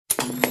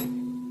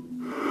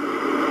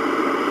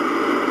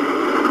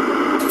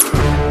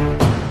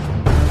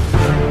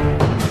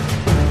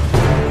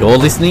You're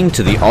listening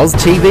to the Oz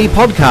TV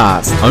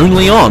podcast,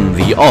 only on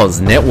the Oz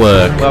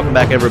Network. Welcome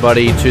back,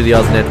 everybody, to the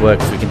Oz Network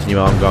as we continue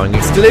our ongoing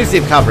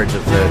exclusive coverage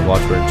of Third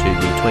Watch. We're into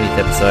the 20th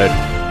episode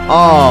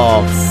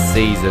of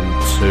Season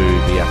 2,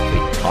 the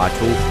athlete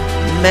title,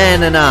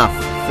 Man Enough.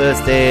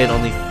 First aired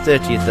on the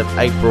 30th of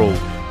April,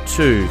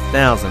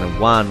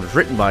 2001. Was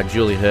written by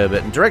Julie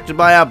Herbert and directed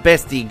by our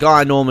bestie,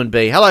 Guy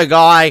Normanby. Hello,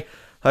 Guy.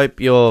 Hope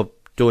you're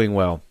doing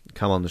well.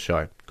 Come on the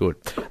show. Good.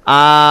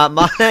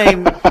 My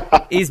name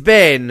is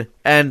Ben,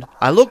 and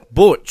I look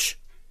butch.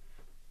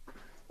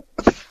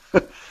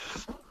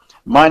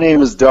 My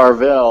name is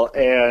Darvell,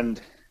 and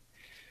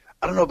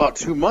I don't know about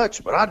too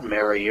much, but I'd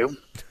marry you.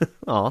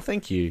 Oh,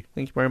 thank you.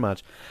 Thank you very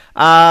much.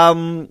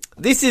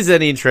 This is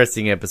an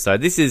interesting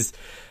episode. It's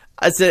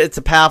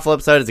a powerful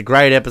episode. It's a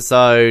great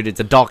episode. It's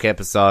a Doc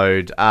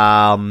episode.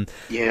 Yeah.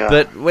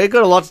 But we've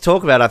got a lot to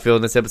talk about, I feel,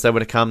 in this episode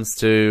when it comes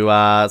to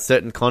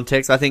certain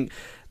contexts. I think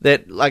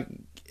that,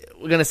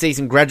 we're going to see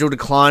some gradual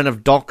decline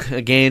of Doc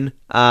again.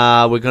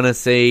 We're going to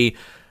see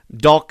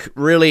Doc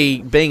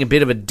really being a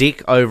bit of a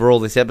dick overall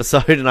this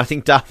episode, and I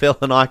think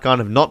Darvell and I kind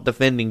of not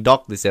defending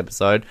Doc this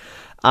episode.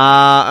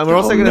 And we're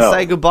also going to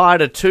say goodbye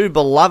to two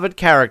beloved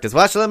characters.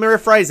 Well, actually, let me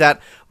rephrase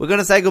that. We're going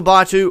to say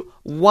goodbye to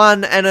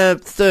 1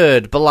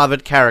 1/3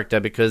 beloved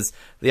character, because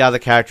the other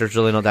character is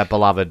really not that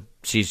beloved.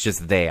 She's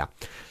just there.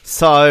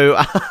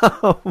 So,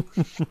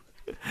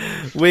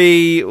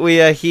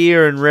 we are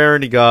here and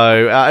raring to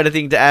go.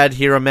 Anything to add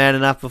here on Man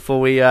Enough before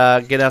we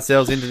get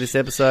ourselves into this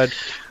episode?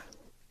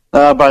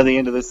 By the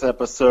end of this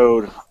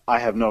episode, I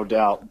have no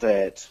doubt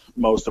that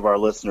most of our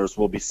listeners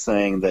will be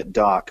saying that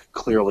Doc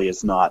clearly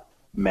is not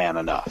man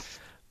enough.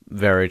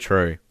 Very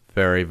true.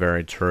 Very,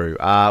 very true.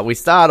 We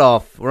start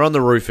off, we're on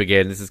the roof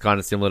again. This is kind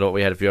of similar to what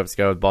we had a few episodes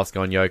ago with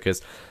Bosco and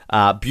Yokas.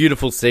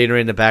 Beautiful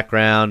scenery in the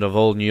background of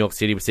all New York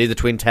City. We see the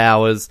Twin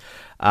Towers.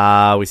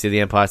 We see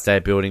the Empire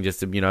State Building,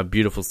 just,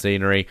 beautiful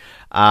scenery.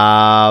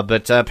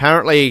 But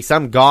apparently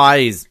some guy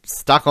is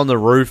stuck on the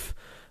roof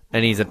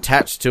and he's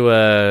attached to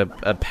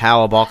a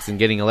power box and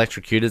getting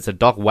electrocuted. So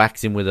Doc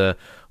whacks him with a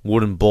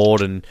wooden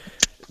board and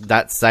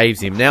that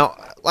saves him. Now,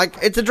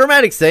 it's a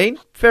dramatic scene,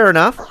 fair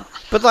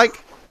enough. But,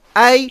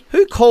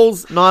 who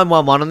calls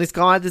 911 on this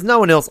guy? There's no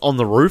one else on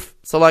the roof.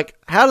 So,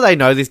 how do they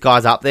know this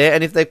guy's up there?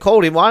 And if they've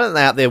called him, why aren't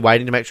they out there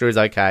waiting to make sure he's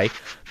okay?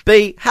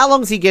 B, how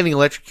long is he getting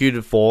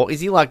electrocuted for? Is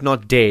he,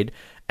 not dead?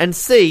 And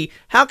C,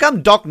 how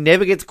come Doc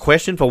never gets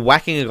questioned for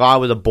whacking a guy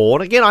with a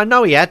board? Again, I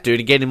know he had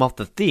to get him off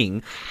the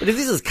thing. But if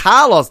this is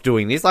Carlos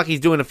doing this, like he's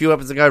doing a few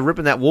episodes ago,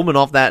 ripping that woman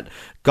off that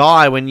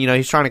guy when,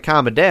 he's trying to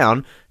calm her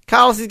down,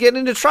 Carlos is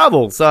getting into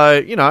trouble.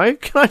 So, can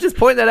I just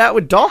point that out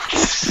with Doc?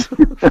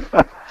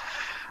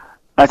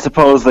 I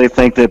suppose they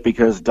think that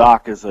because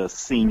Doc is a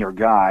senior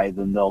guy,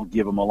 then they'll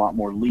give him a lot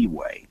more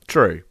leeway.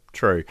 True.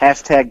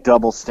 Hashtag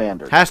double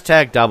standards.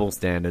 Hashtag double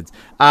standards.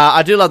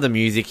 I do love the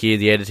music here,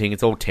 the editing.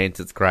 It's all tense.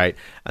 It's great.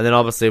 And then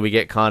obviously we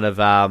get kind of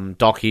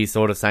Doc here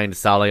sort of saying to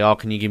Sully, "Oh,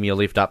 can you give me a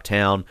lift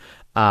uptown?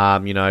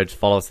 Just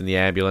follow us in the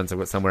ambulance. I've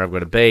got somewhere I've got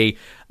to be."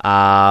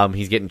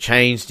 He's getting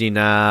changed in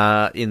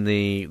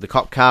the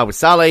cop car with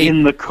Sully.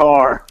 In the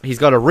car. He's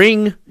got a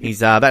ring.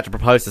 He's about to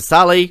propose to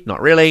Sully.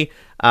 Not really.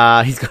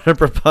 He's going to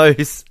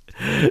propose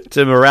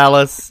to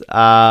Morales. And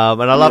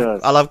I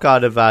love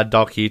kind of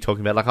Doc here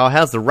talking about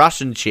how's the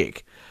Russian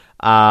chick?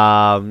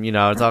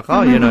 It's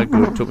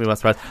good. Took me by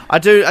surprise. I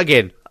do,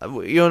 again,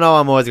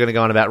 I'm always going to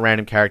go on about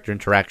random character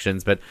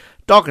interactions, but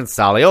Doc and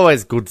Sully,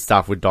 always good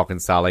stuff with Doc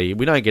and Sully.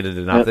 We don't get it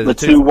enough. The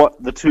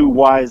two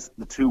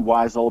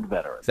wise old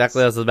veterans. Exactly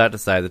what I was about to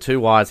say. The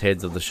two wise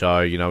heads of the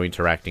show,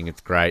 interacting.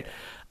 It's great.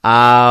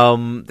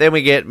 Then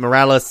we get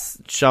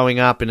Morales showing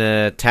up in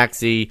a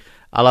taxi.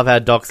 I love how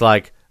Doc's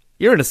like,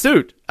 "You're in a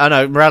suit." Oh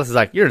no, Morales is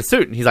like, "You're in a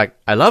suit," and he's like,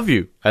 "I love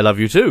you. I love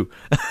you too."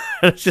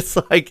 It's just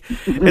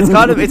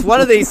it's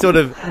one of these sort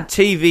of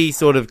TV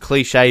sort of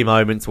cliche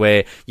moments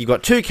where you've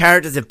got two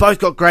characters, they've both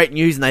got great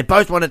news and they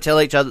both want to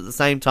tell each other at the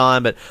same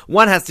time, but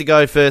one has to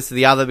go first to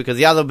the other because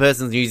the other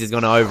person's news is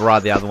going to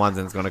override the other one's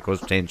and it's going to cause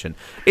tension.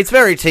 It's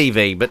very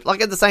TV, but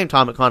at the same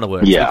time it kind of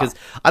works. Yeah. Because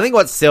I think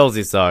what sells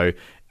this though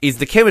is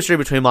the chemistry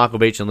between Michael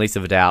Beach and Lisa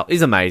Vidal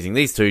is amazing.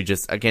 These two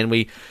just, again,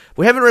 we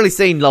haven't really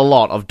seen a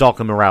lot of Doc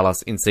and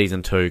Morales in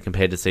Season 2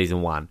 compared to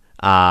Season 1.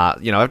 I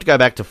have to go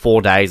back to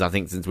 4 days, I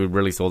think, since we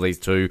really saw these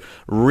two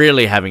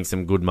really having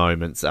some good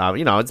moments.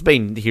 It's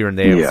been here and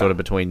there sort of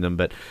between them,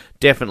 but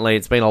definitely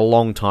it's been a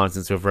long time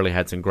since we've really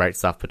had some great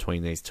stuff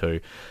between these two.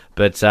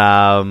 But,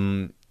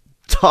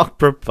 Doc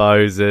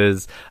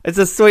proposes. It's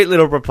a sweet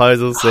little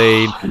proposal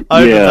scene.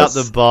 Opens up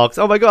the box.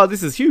 Oh my god,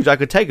 this is huge. I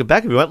could take it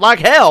back if you want. Like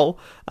hell.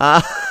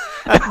 The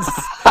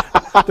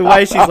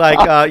way she's like,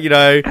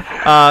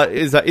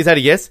 is that a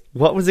yes?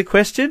 What was the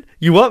question?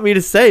 You want me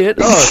to say it?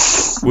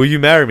 Oh, will you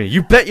marry me?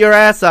 You bet your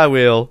ass I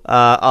will.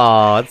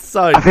 It's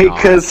so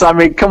nice.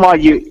 Come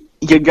on, you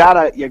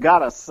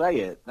gotta say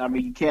it.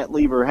 You can't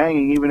leave her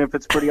hanging even if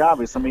it's pretty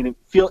obvious.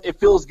 It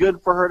feels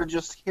good for her to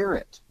just hear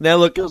it. Now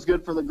look, it feels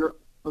good for the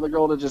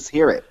girl to just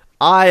hear it.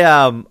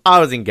 I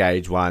was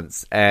engaged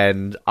once,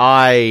 and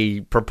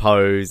I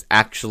proposed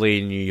actually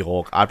in New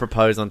York. I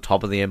proposed on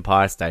top of the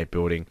Empire State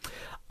Building.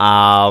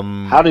 How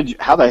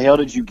the hell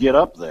did you get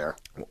up there?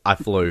 I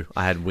flew.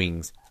 I had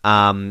wings.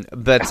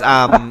 But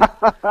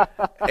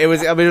it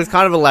was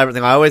kind of an elaborate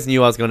thing. I always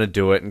knew I was going to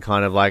do it, and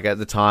kind of like at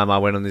the time I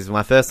went on this,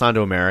 my first time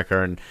to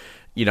America, and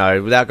you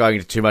know, without going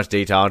into too much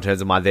detail in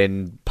terms of my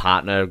then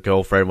partner,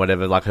 girlfriend,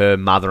 whatever, like her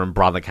mother and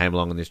brother came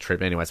along on this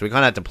trip anyway. So we kind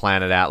of had to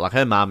plan it out. Like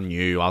her mum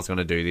knew I was going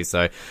to do this.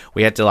 So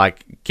we had to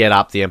like get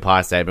up the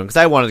Empire State Building because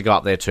they wanted to go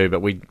up there too.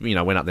 But we, you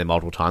know, went up there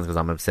multiple times because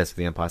I'm obsessed with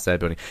the Empire State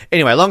Building.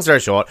 Anyway, long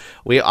story short,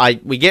 we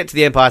get to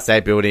the Empire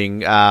State Building.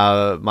 She's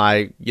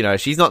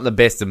not in the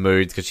best of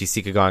moods because she's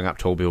sick of going up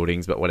tall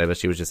buildings, but whatever.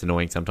 She was just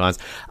annoying sometimes.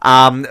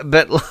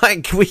 But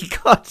like we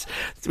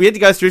had to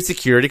go through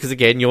security because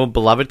again, your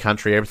beloved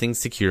country, everything's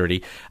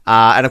security.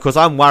 And of course,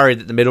 I'm worried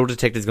that the metal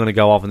detector is going to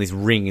go off and this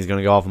ring is going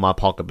to go off in my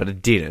pocket, but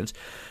it didn't.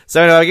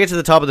 So I get to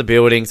the top of the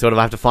building, sort of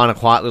I have to find a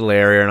quiet little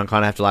area, and I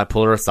kind of have to like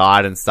pull her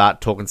aside and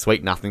start talking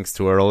sweet nothings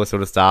to her, all this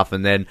sort of stuff,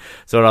 and then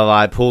sort of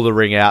I pull the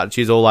ring out, and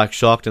she's all like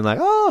shocked and like,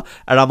 oh,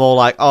 and I'm all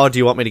like, oh, do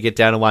you want me to get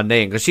down on one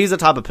knee? Because she's the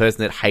type of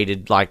person that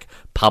hated like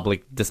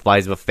public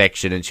displays of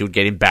affection, and she would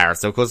get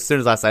embarrassed. So of course, as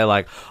soon as I say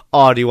like,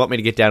 oh, do you want me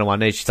to get down on one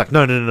knee? She's like,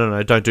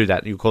 no, don't do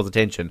that. You'll cause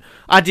attention.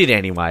 I did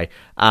anyway.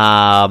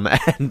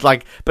 And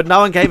like, but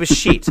no one gave a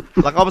shit.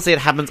 Like obviously it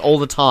happens all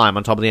the time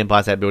on top of the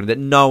Empire State Building that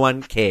no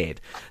one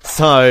cared.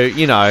 So,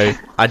 you know,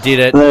 I did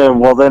it.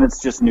 Well, then it's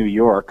just New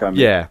York. I mean.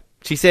 Yeah.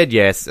 She said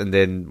yes, and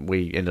then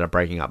we ended up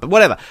breaking up. But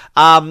whatever.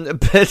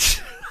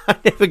 But I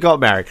never got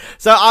married.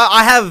 So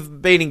I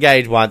have been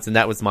engaged once, and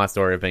that was my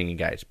story of being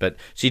engaged. But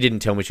she didn't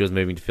tell me she was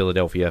moving to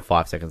Philadelphia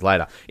 5 seconds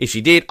later. If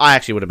she did, I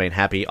actually would have been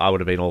happy. I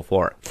would have been all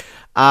for it.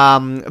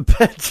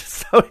 But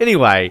so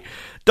anyway,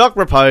 Doc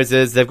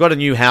proposes. They've got a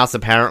new house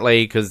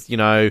apparently because, you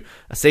know,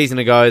 a season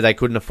ago they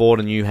couldn't afford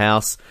a new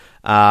house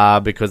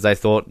because they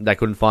thought they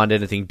couldn't find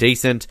anything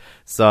decent.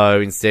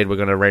 So instead we're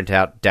going to rent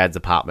out Dad's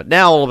apartment.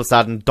 Now all of a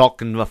sudden Doc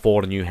can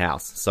afford a new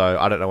house. So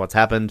I don't know what's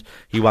happened.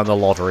 He won the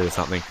lottery or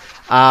something.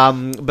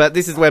 But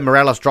this is where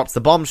Morales drops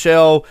the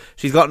bombshell.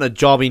 She's gotten a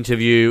job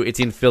interview. It's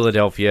in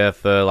Philadelphia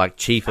for like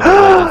chief of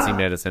emergency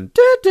medicine.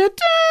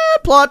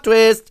 Plot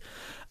twist.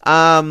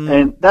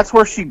 And that's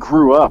where she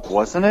grew up,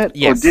 wasn't it?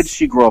 Yes. Or did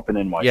she grow up in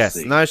NYC? Yes.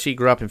 No, she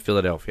grew up in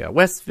Philadelphia.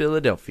 West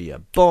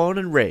Philadelphia. Born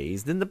and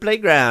raised in the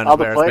playground. Oh,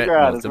 the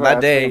playground is where I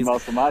spent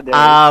most of my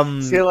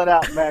days. Chilling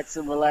out,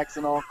 maxing,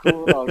 relaxing, all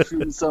cool. I was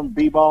shooting some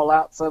b-ball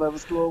outside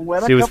of school.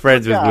 When she was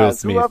friends with Will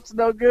Smith. Who up to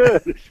no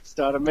good.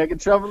 Started making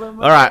trouble in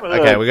my All right.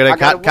 Okay. We're going to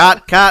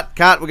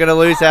cut. We're going to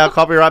lose our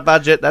copyright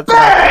budget. That's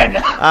Ben!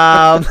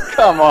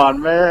 Come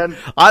on, man.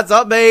 It's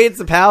not me. It's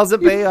the powers that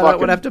be. I don't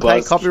want to have to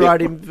pay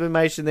copyright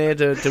information there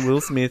to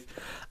Will Smith.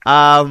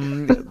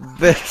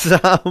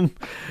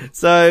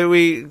 So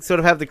we sort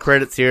of have the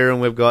credits here, and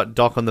we've got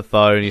Doc on the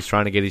phone. He's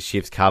trying to get his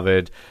shifts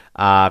covered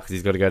because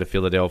he's got to go to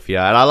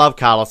Philadelphia. And I love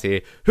Carlos here.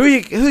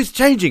 Who's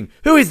changing?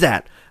 Who is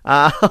that?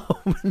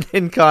 And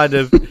then kind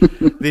of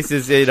this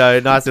is, you know,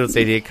 nice little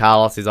scene here.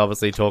 Carlos is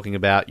obviously talking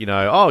about, you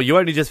know, oh, you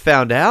only just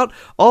found out?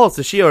 Oh,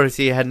 so she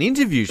obviously had an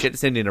interview. She had to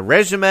send in a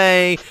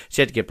resume.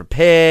 She had to get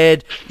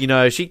prepared. You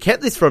know, she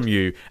kept this from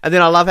you. And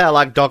then I love how,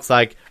 like, Doc's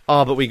like,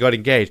 oh, but we got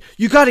engaged.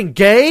 You got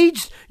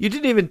engaged? You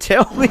didn't even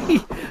tell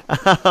me?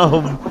 Like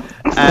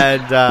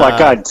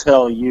I'd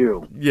tell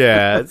you.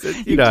 Yeah,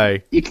 you know.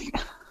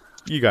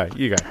 You go.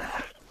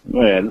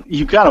 Man,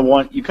 you kind of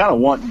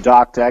want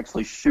Doc to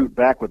actually shoot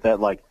back with that,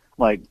 like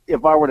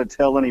if I were to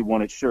tell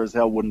anyone, it sure as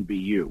hell wouldn't be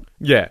you.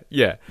 Yeah.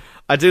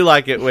 I do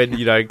like it when,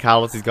 you know,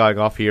 Carlos is going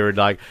off here and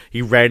like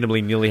he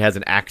randomly nearly has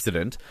an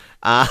accident.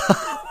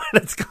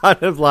 It's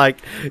kind of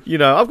like, you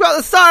know, I've got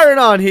the siren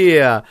on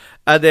here.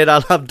 And then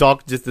I love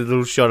Doc, just a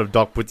little shot of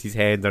Doc puts his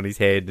hands on his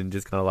head and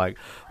just kind of like,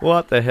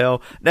 what the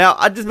hell? Now,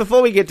 just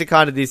before we get to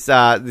kind of this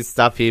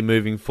stuff here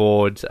moving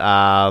forward,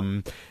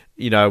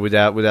 you know, with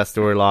our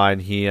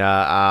storyline here,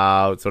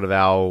 sort of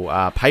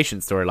our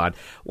patient storyline.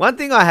 One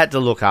thing I had to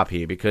look up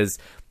here because,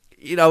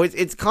 you know,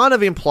 it's kind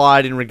of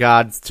implied in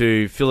regards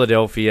to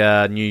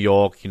Philadelphia, New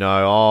York, you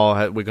know,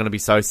 oh, we're going to be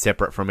so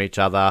separate from each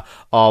other.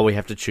 Oh, we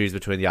have to choose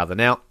between the other.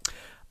 Now,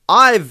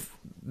 I've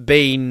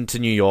been to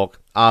New York.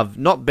 I've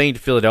not been to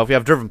Philadelphia.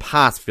 I've driven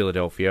past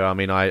Philadelphia. I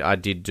mean, I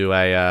did do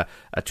a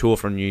tour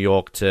from New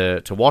York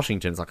to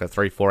Washington. It's like a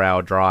 3-4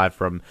 hour drive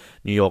from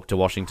New York to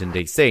Washington,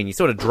 D.C. And you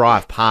sort of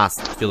drive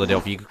past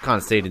Philadelphia. You can kind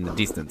of see it in the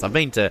distance. I've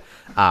been to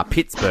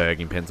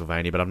Pittsburgh in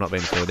Pennsylvania, but I've not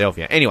been to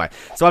Philadelphia. Anyway,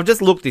 so I've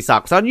just looked this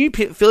up. So I knew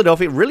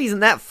Philadelphia really isn't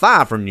that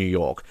far from New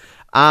York.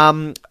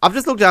 I've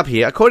just looked up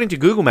here. According to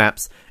Google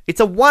Maps, it's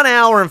a 1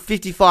 hour and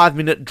 55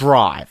 minute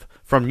drive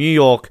from New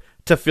York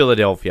to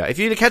Philadelphia. If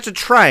you catch a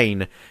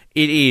train,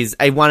 it is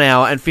a 1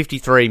 hour and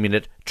 53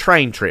 minute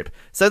train trip.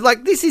 So,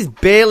 like, this is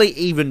barely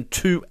even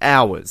 2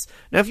 hours.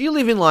 Now, if you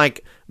live in,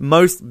 like,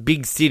 most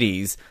big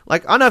cities,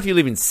 like, I know if you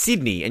live in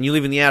Sydney and you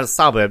live in the outer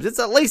suburbs, it's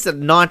at least a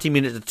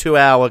 90-minute to 2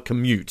 hour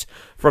commute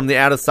from the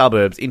outer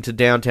suburbs into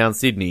downtown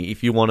Sydney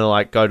if you want to,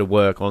 like, go to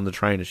work on the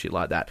train and shit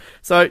like that.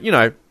 So, you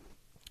know,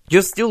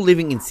 You're still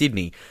living in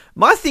Sydney.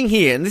 My thing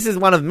here, and this is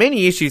one of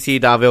many issues here,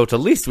 Darvell, to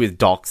list with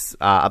Doc's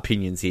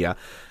opinions here,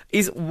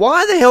 is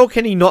why the hell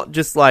can he not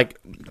just, like,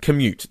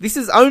 commute? This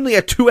is only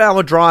a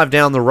 2-hour drive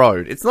down the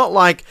road. It's not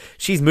like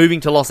she's moving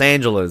to Los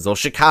Angeles or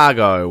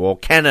Chicago or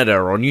Canada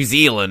or New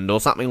Zealand or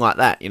something like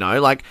that, you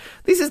know? Like,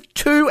 this is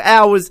 2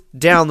 hours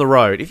down the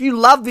road. If you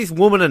love this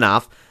woman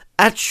enough,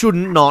 that should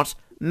not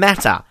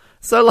matter.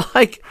 So,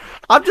 like,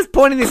 I'm just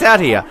pointing this out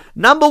here.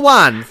 Number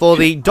one, for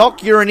the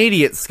Doc, you're an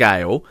idiot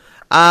scale,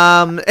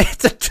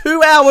 it's a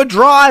 2-hour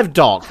drive,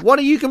 Doc. What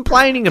are you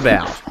complaining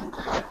about?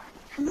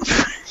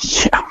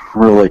 Yeah,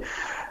 really.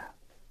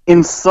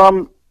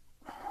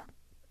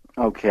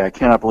 Okay, I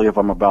cannot believe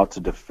I'm about to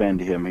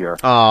defend him here.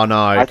 Oh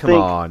no, come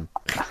on.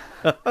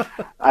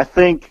 I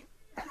think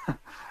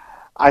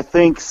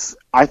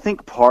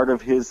part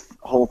of his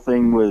whole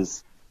thing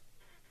was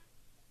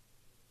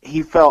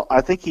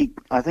I think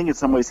in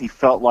some ways he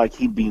felt like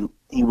he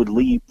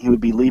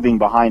would be leaving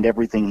behind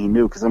everything he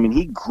knew, because I mean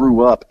he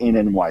grew up in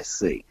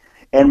NYC.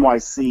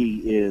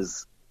 NYC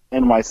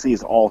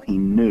is all he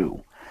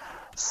knew.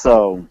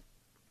 So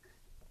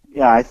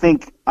yeah, I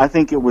think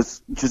it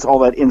was just all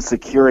that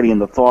insecurity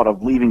and the thought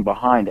of leaving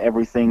behind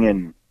everything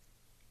and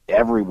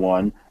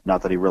everyone.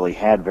 Not that he really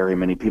had very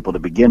many people to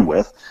begin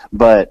with,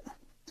 but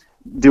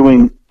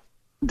doing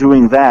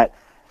that,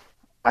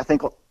 I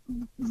think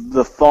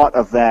the thought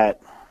of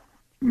that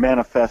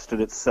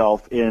manifested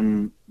itself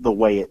in the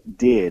way it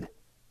did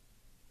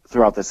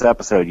throughout this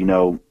episode, you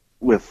know,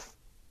 with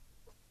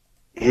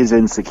his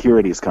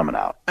insecurities coming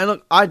out. And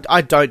look, I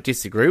don't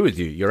disagree with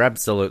you. You're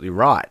absolutely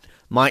right.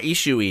 My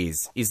issue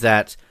is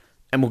that,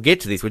 and we'll get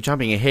to this, we're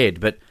jumping ahead,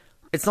 but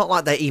it's not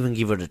like they even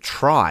give it a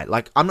try.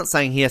 Like, I'm not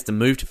saying he has to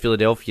move to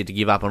Philadelphia to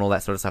give up on all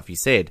that sort of stuff you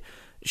said.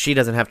 She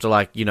doesn't have to,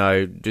 like, you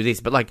know, do this.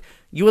 But, like,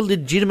 you are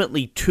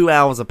legitimately 2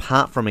 hours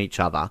apart from each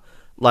other.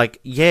 Like,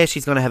 yeah,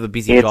 she's going to have a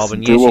busy job,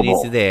 and yeah, she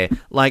needs to there.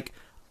 Like,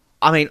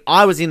 I mean,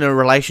 I was in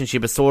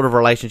a sort of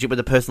relationship with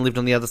a person who lived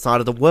on the other side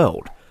of the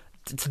world.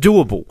 It's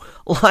doable.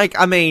 Like,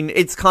 I mean,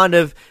 it's kind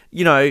of,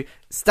 you know,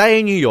 stay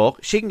in New York,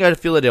 she can go to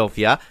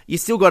Philadelphia, you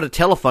still got a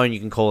telephone you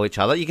can call each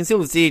other, you can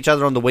still see each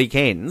other on the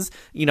weekends,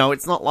 you know,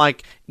 it's not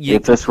like you're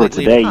if this were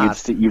today,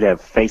 you'd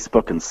have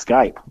Facebook and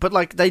Skype. But,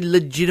 like, they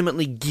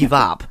legitimately give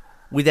up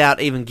without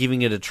even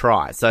giving it a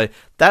try. So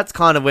that's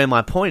kind of where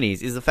my point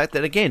is the fact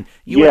that, again,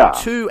 you're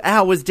 2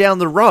 hours down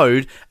the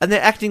road and they're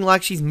acting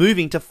like she's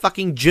moving to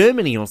fucking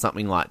Germany or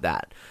something like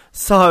that.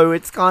 So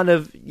it's kind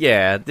of,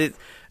 yeah,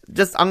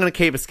 I'm going to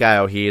keep a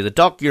scale here. The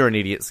Doc, you're an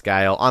idiot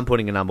scale. I'm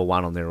putting a number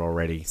 1 on there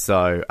already.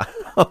 So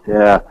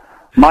yeah,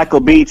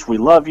 Michael Beach, we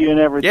love you and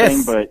everything,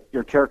 yes, but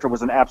your character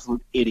was an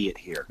absolute idiot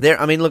here.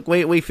 I mean, look,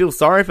 we feel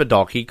sorry for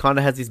Doc. He kind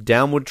of has this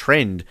downward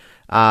trend,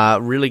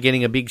 really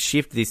getting a big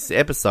shift this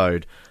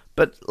episode.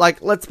 But,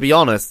 like, let's be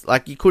honest.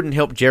 Like, you couldn't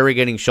help Jerry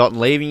getting shot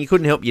and leaving. You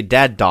couldn't help your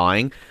dad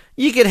dying.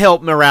 You could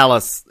help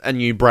Morales and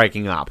you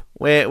breaking up.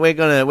 We're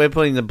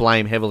putting the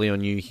blame heavily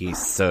on you here,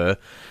 sir.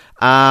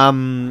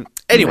 Anyway,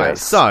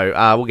 yes. So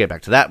we'll get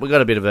back to that. We've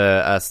got a bit of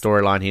a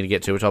storyline here to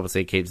get to, which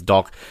obviously keeps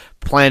Doc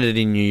planted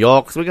in New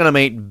York. So we're going to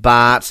meet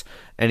Bart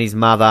and his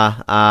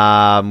mother.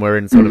 We're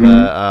in sort of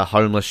a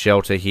homeless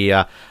shelter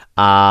here.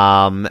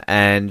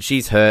 And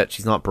she's hurt.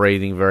 She's not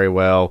breathing very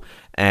well.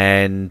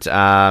 And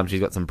she's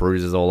got some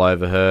bruises all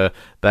over her.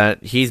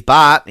 But here's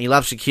Bart. He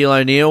loves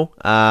Shaquille O'Neal.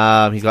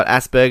 He's got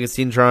Asperger's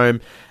syndrome.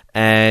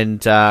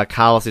 And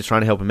Carlos is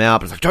trying to help him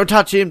out. But it's like, don't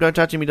touch him.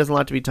 He doesn't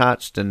like to be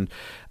touched. And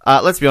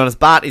let's be honest,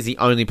 Bart is the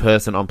only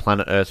person on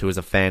planet Earth who is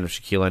a fan of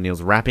Shaquille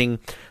O'Neal's rapping.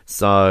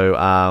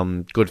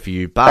 So, good for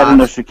you, Bart. I didn't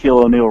know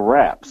Shaquille O'Neal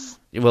raps.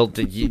 Well,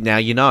 now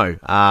you know.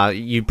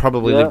 You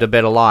probably lived a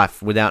better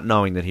life without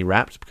knowing that he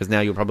rapped, because now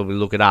you'll probably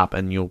look it up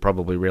and you'll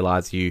probably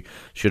realize you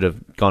should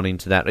have gone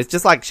into that. It's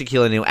just like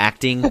Shaquille O'Neal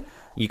acting.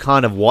 You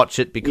kind of watch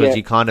it because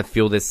you kind of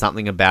feel there's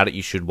something about it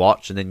you should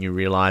watch, and then you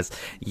realize,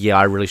 yeah,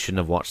 I really shouldn't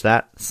have watched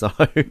that. So,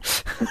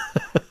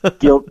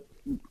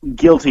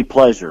 guilty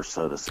pleasure,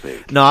 so to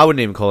speak. No, I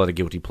wouldn't even call it a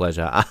guilty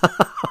pleasure.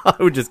 I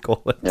would just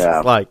call it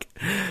just like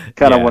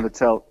kind of want to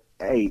tell.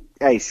 Hey,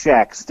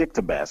 Shaq, stick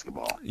to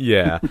basketball.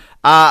 Yeah.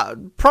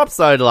 Props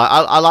though to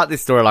I like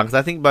this storyline because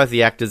I think both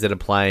the actors that are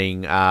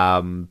playing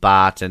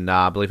Bart and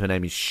I believe her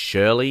name is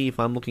Shirley, if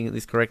I'm looking at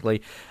this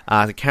correctly.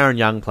 Karen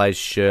Young plays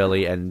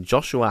Shirley and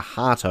Joshua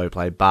Harto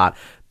played Bart.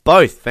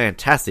 Both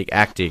fantastic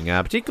acting,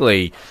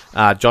 particularly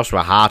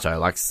Joshua Harto,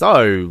 like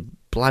so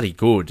bloody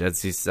good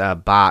as this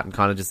Bart and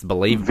kind of just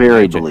believable.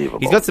 Very believable.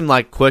 He's got some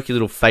like quirky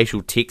little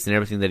facial tics and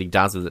everything that he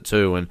does with it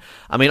too. And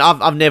I mean,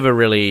 I've never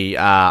really.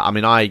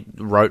 I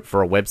wrote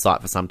for a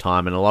website for some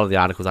time, and a lot of the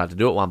articles I had to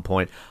do at one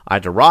point, I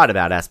had to write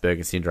about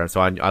Asperger's syndrome,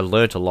 so I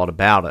learnt a lot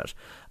about it.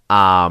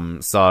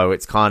 So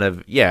it's kind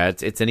of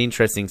it's an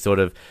interesting sort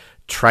of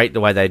trait the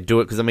way they do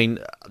it, because I mean,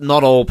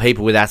 not all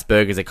people with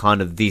Asperger's are kind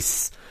of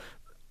this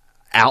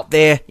out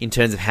there in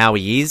terms of how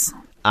he is.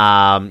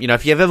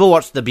 If you've ever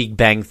watched The Big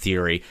Bang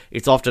Theory,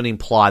 it's often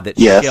implied that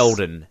Yes.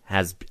 Sheldon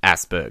has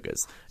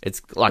Asperger's.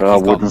 It's like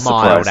he's got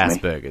mild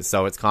Asperger's.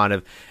 So it's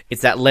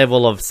it's that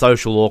level of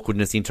social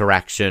awkwardness,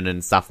 interaction,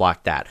 and stuff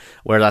like that.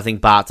 Whereas I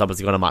think Bart's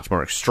obviously got a much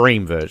more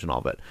extreme version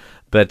of it.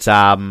 But,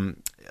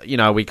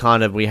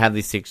 we have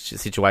this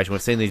situation.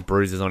 We've seen these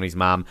bruises on his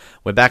mum.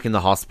 We're back in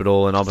the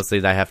hospital, and obviously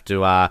they have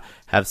to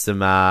have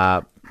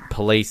some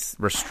police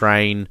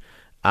restrain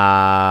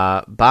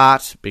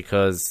Bart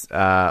because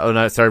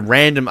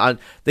random.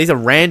 These are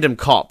random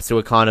cops who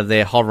are kind of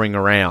there hovering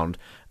around.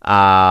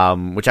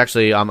 Which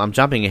actually, I'm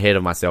jumping ahead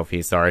of myself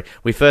here. Sorry.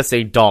 We first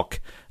see Doc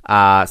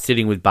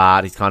sitting with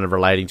Bart. He's kind of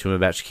relating to him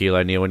about Shaquille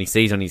O'Neal, and he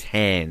sees on his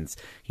hands.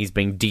 He's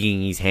been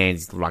digging his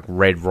hands. He's like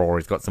red raw.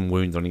 He's got some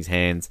wounds on his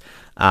hands,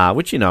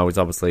 which, is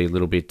obviously a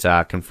little bit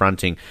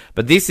confronting.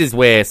 But this is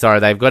where,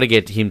 they've got to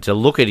get him to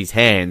look at his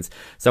hands.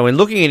 So when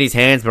looking at his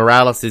hands,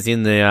 Morales is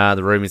in the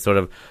room.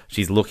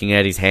 She's looking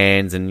at his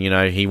hands, and,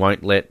 he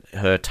won't let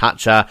her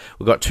touch her.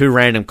 We've got two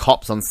random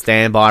cops on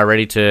standby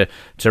ready to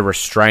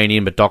restrain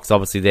him, but Doc's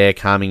obviously there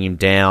calming him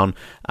down,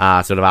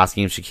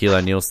 asking him Shaquille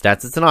O'Neal's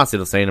stats. It's a nice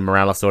little scene, and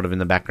Morales sort of in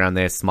the background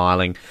there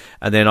smiling.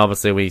 And then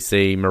obviously we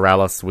see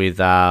Morales with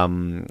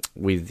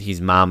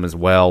his mum as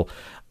well,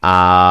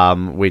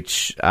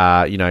 which,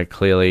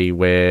 clearly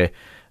we're,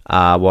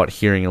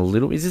 hearing a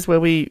little... Is this where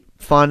we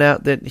find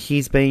out that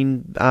he's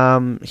been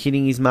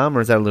hitting his mum,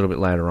 or is that a little bit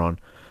later on?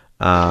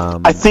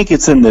 I think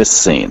it's in this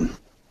scene.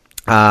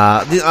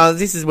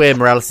 This is where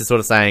Morales is sort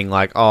of saying,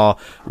 like,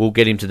 we'll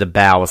get him to the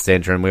Bauer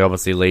Center, and we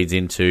obviously leads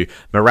into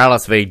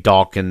Morales v.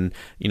 Doc, and,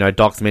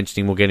 Doc's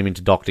mentioning we'll get him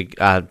into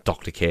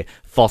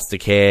foster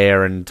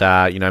care, and,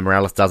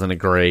 Morales doesn't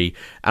agree.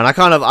 And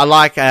I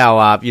like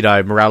how,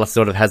 Morales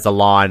sort of has the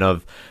line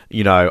of,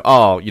 you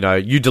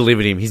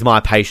delivered him, he's my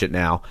patient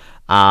now.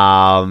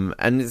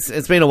 And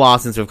it's been a while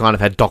since we've kind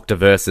of had doctor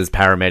versus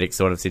paramedic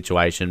sort of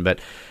situation,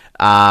 but,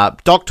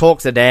 Doc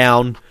talks her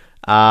down,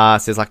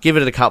 says, like, give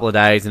it a couple of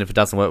days, and if it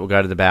doesn't work, we'll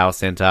go to the Bauer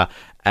Center.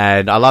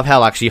 And I love how,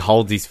 like, she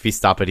holds his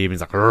fist up at him.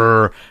 He's like,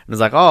 "Rrr," and it's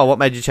like, oh, what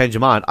made you change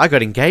your mind? I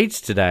got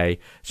engaged today.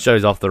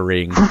 Shows off the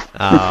ring.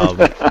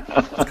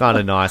 It's kind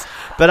of nice.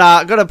 But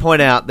I've got to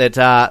point out that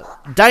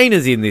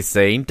Dana's in this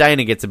scene.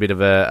 Dana gets a bit of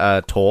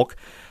a talk.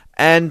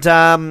 And,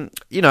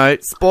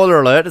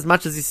 spoiler alert, as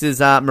much as this is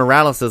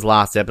Morales'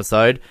 last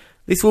episode,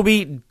 this will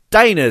be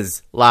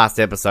Dana's last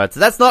episode.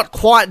 So that's not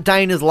quite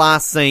Dana's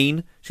last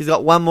scene. She's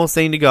got one more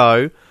scene to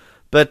go.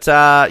 But,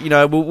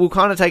 we'll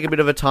kind of take a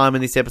bit of a time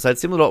in this episode,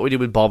 similar to what we did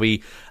with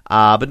Bobby,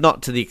 but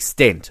not to the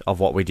extent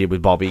of what we did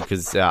with Bobby,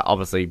 because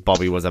obviously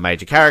Bobby was a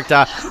major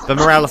character, but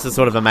Morales is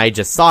sort of a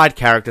major side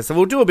character, so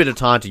we'll do a bit of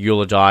time to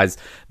eulogize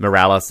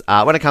Morales.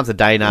 When it comes to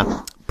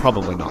Dana,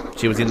 probably not.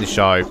 She was in the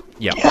show.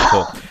 Yeah,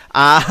 cool.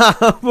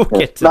 We'll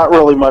get to not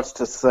really much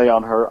to say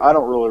on her. I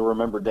don't really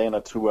remember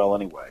Dana too well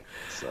anyway.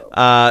 So.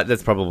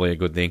 That's probably a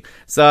good thing.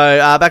 So,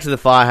 back to the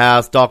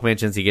firehouse. Doc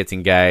mentions he gets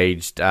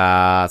engaged.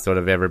 Sort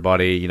of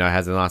everybody,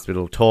 has a nice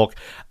little talk.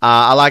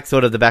 I like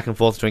sort of the back and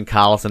forth between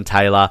Carlos and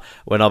Taylor,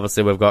 when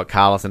obviously we've got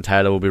Carlos and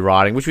Taylor will be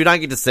riding, which we don't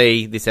get to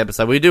see this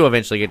episode. We do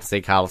eventually get to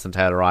see Carlos and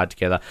Taylor ride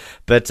together.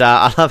 But,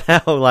 I love how,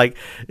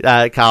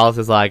 Carlos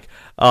is like,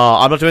 oh,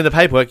 I'm not doing the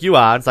paperwork, you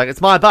are. It's like,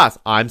 it's my bus.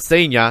 I'm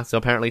senior. So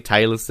apparently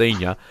Taylor's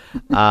senior.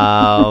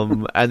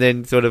 And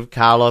then sort of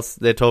Carlos,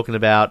 they're talking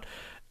about,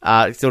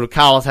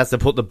 Carlos has to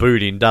put the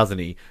boot in, doesn't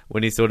he?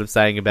 When he's sort of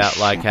saying about,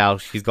 like, how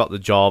she's got the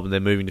job and they're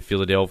moving to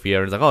Philadelphia.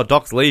 And it's like, oh,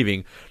 Doc's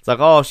leaving. It's like,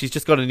 oh, she's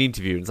just got an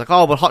interview. And it's like,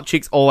 oh, but hot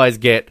chicks always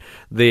get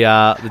the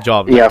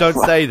job. Yeah, don't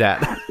say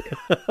that.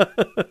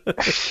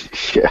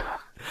 Yeah.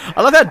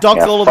 I love how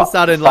Doc's all of a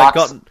sudden, like,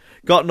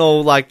 gotten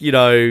all, like,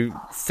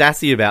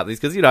 sassy about this.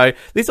 Because,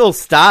 this all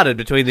started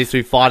between these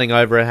two fighting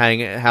over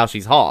how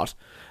she's hot.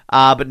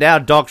 But now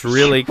Doc's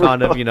really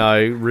kind of,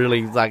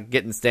 really, like,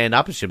 getting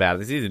stand-uppish about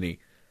this, isn't he?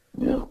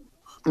 Yeah.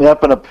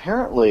 Yep, and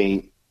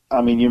apparently,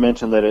 I mean, you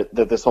mentioned that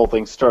this whole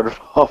thing started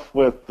off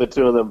with the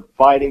two of them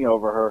fighting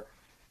over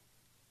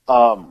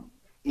her.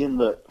 In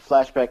the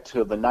flashback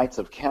to the Knights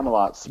of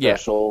Camelot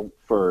special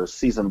for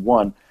season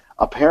 1,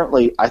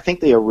 apparently, I think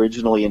they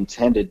originally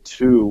intended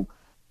to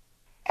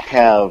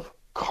have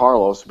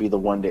Carlos be the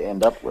one to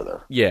end up with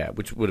her. Yeah,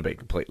 which would have been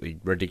completely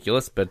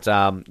ridiculous, but,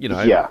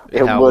 yeah,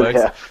 it how would it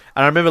works. have.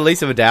 And I remember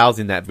Lisa Vidal's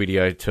in that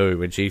video too,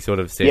 when she sort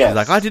of said, Yes. she's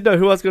like, I didn't know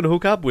who I was going to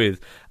hook up with.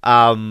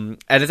 And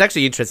it's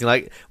actually interesting,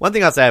 like, one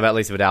thing I'll say about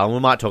Lisa Vidal, and we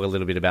might talk a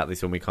little bit about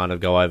this when we kind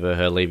of go over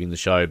her leaving the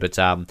show, but,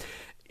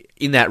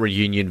 in that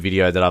reunion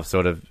video that I've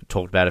sort of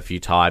talked about a few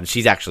times,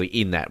 she's actually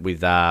in that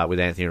with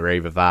Anthony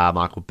Reeve,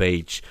 Michael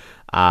Beach,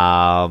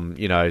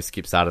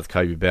 Skip Stardust,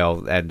 Kobe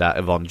Bell, and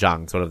Yvonne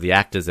Jung, sort of the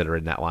actors that are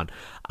in that one.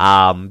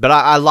 But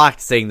I liked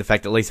seeing the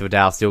fact that Lisa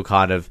Vidal still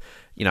kind of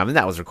I mean,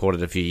 that was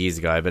recorded a few years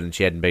ago, but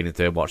she hadn't been in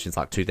Third Watch since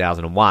like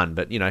 2001.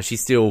 But,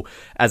 she's still,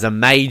 as a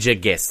major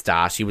guest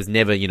star, she was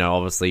never,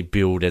 obviously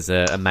billed as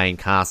a main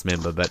cast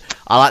member. But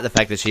I like the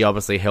fact that she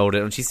obviously held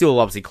it, and she's still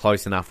obviously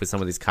close enough with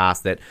some of this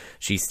cast that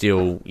she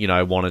still,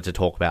 wanted to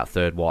talk about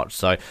Third Watch.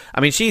 So,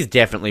 I mean, she's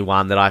definitely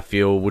one that I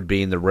feel would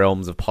be in the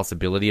realms of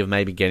possibility of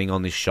maybe getting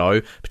on this show,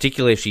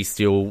 particularly if she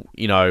still,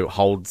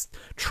 holds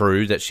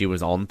true that she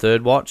was on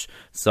Third Watch.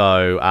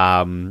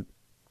 So,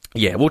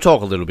 yeah, we'll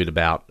talk a little bit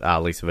about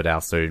Lisa Vidal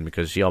soon,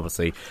 because she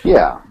obviously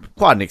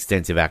quite an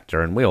extensive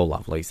actor, and we all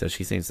love Lisa.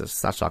 She seems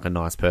such like a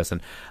nice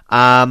person.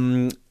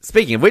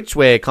 Speaking of which,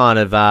 we're kind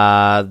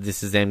of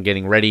this is them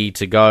getting ready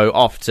to go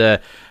off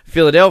to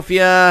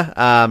Philadelphia.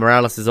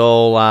 Morales is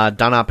all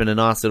done up in a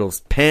nice little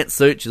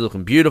pantsuit. She's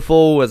looking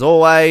beautiful as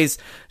always.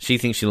 She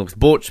thinks she looks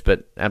butch,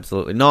 but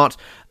absolutely not.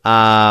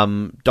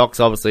 Doc's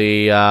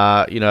obviously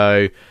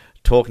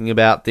talking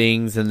about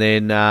things, and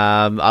then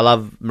I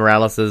love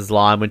Morales'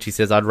 line when she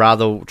says, "I'd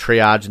rather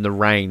triage in the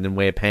rain than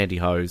wear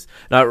pantyhose."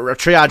 No,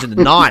 triage in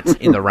the night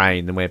in the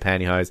rain than wear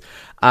pantyhose.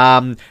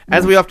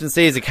 As we often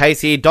see as a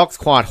case here, Doc's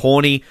quite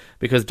horny,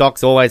 because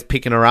Doc's always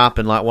picking her up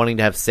and like wanting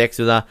to have sex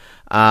with her.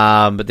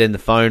 But then the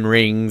phone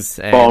rings.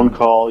 And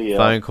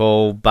phone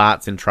call.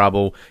 Bart's in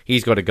trouble.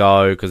 He's got to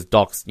go because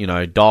Doc's,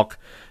 Doc.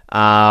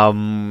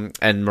 And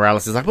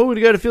Morales is like, "Oh, we're going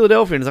to go to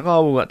Philadelphia." And he's like,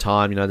 "Oh, we've got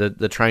time.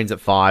 The train's at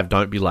 5.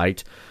 Don't be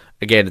late."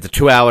 Again, it's a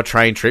 2-hour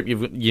train trip.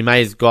 You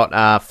may have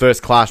got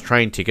first class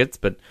train tickets,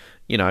 but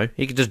he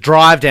could just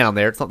drive down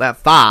there. It's not that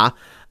far.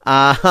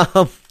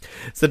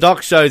 So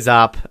Doc shows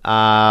up.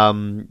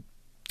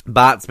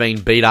 Bart's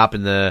been beat up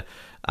in the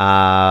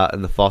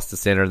foster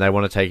center, and they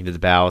want to take him to the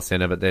Bauer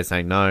Center, but they're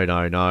saying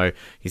no.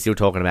 He's still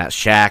talking about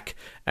Shaq,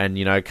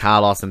 and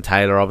Carlos and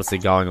Taylor are obviously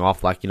going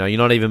off like, you're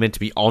not even meant to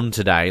be on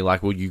today.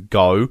 Like, will you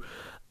go?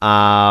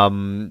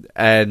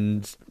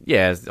 And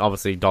yeah,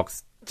 obviously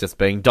Doc's just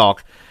being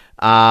Doc.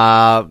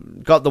 Got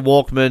the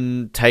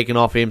Walkman taken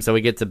off him, so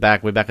he gets it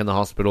back. We're back in the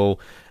hospital,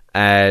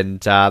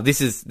 and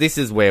this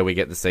is where we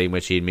get the scene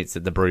where she admits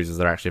that the bruises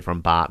are actually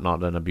from Bart,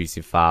 not an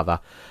abusive father.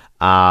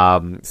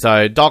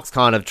 So Doc's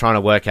kind of trying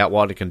to work out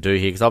what it can do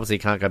here, because obviously he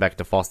can't go back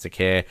to foster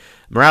care.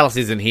 Morales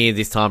isn't here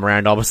this time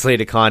around, obviously,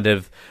 to kind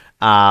of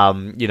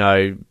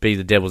be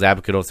the devil's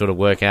advocate or sort of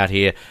work out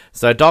here.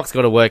 So Doc's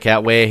got to work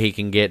out where he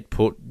can get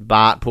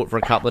Bart put for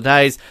a couple of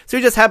days. So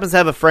he just happens to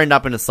have a friend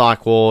up in a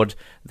psych ward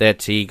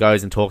that he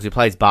goes and talks. He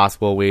plays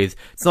basketball with.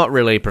 It's not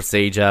really a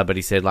procedure, but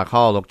he said like,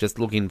 "Oh, look, just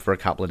look in for a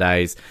couple of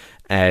days,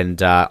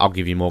 and I'll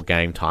give you more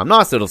game time."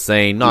 Nice little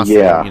scene,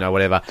 little,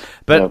 whatever.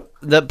 But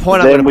the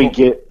point I was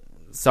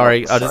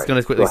just going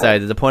to quickly say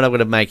that the point I'm going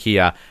to make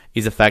here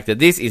is the fact that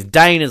this is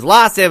Dana's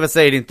last ever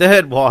scene in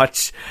Third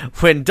Watch,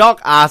 when Doc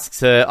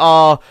asks her,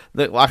 I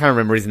can't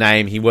remember his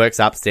name, he works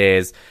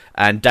upstairs,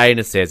 and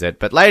Dana says it.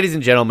 But ladies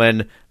and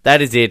gentlemen,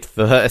 that is it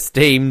for her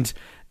esteemed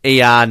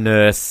ER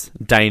nurse,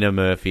 Dana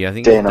Murphy. I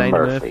think it's Dana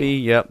Murphy.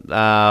 Yep.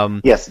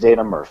 Yes,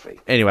 Dana Murphy.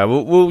 Anyway,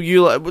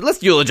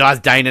 let's eulogize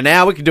Dana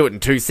now. We can do it in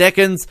 2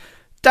 seconds.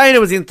 Dana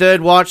was in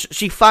Third Watch.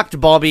 She fucked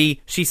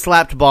Bobby. She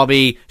slapped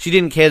Bobby. She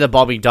didn't care that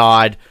Bobby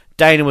died.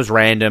 Dana was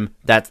random.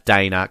 That's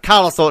Dana.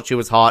 Carlos thought she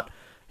was hot.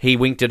 He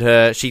winked at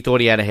her. She thought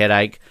he had a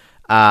headache.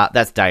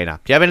 That's Dana.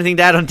 Do you have anything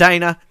to add on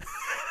Dana?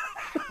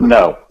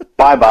 No.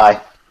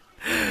 Bye-bye.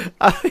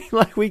 I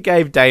mean, we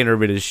gave Dana a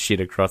bit of shit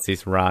across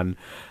this run.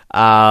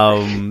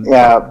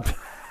 Yeah.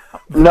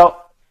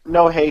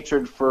 No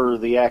hatred for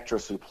the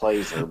actress who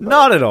plays her. But...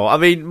 Not at all. I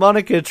mean,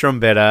 Monica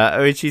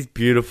Trombetta, she's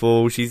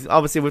beautiful. She's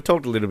obviously, we've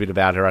talked a little bit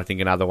about her, I think,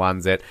 in other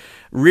ones, that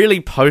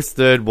really post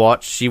Third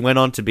Watch, she went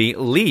on to be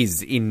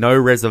Liz in No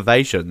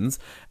Reservations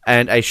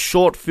and a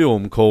short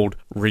film called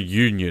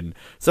Reunion.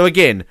 So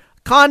again,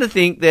 kind of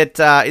think that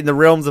in the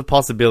realms of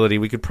possibility,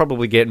 we could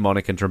probably get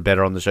Monica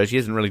Trombetta on the show. She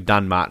hasn't really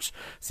done much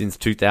since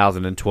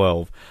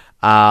 2012.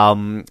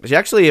 She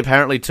actually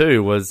apparently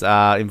too was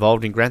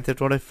involved in Grand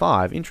Theft Auto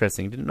 5.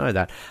 Interesting, didn't know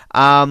that.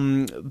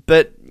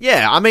 But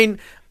yeah, I mean,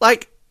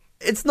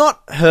 it's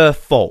not her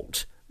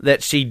fault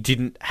that she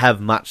didn't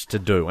have much to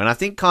do. And I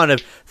think kind of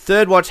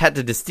Third Watch had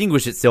to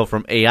distinguish itself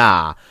from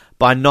ER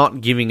by not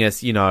giving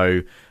us,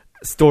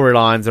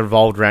 storylines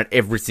revolved around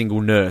every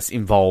single nurse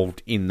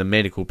involved in the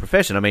medical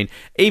profession. I mean,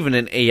 even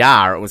in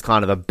ER, it was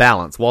kind of a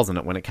balance, wasn't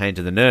it, when it came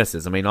to the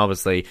nurses? I mean,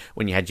 obviously,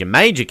 when you had your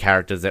major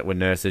characters that were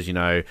nurses,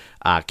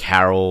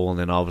 Carol, and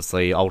then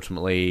obviously,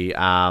 ultimately,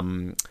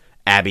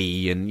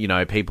 Abby,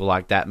 and, people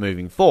like that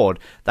moving forward,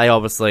 they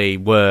obviously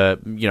were,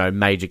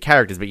 major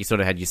characters, but you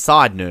sort of had your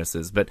side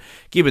nurses. But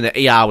given that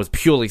ER was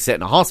purely set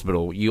in a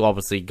hospital, you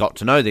obviously got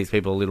to know these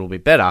people a little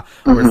bit better,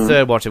 whereas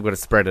Third Watch have got to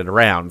spread it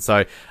around.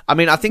 So, I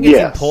mean, I think it's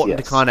important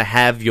to kind of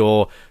have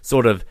your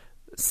sort of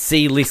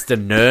C-lister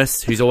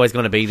nurse who's always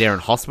going to be there in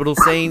hospital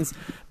scenes.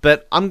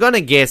 But I'm going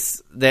to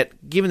guess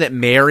that given that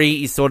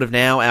Mary is sort of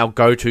now our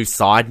go-to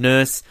side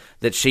nurse,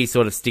 that she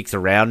sort of sticks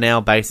around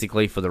now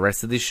basically for the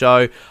rest of this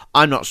show.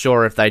 I'm not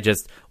sure if they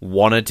just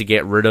wanted to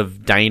get rid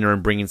of Dana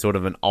and bring in sort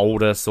of an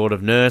older sort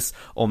of nurse,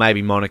 or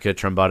maybe Monica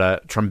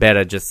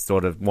Trombetta just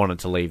sort of wanted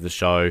to leave the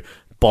show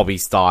Bobby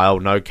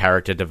style, no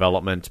character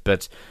development,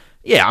 but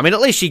yeah, I mean,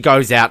 at least she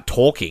goes out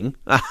talking.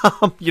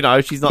 You know,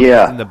 she's not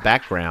just in the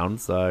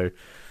background, so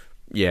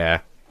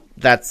yeah,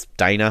 that's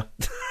Dana.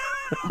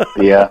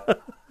 Yeah.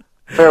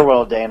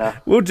 Farewell,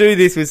 Dana. We'll do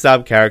this with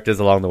some characters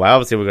along the way.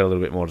 Obviously, we've got a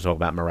little bit more to talk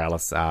about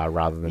Morales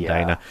rather than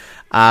Dana.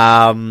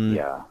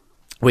 Yeah.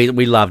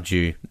 We loved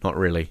you. Not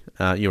really.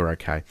 You were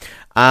okay.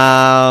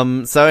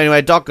 So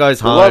anyway, Doc goes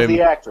home. We love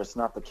the actress,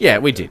 not the character. Yeah,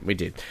 we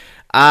did.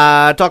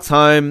 Doc's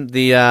home.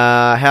 The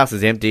house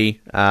is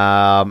empty.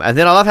 And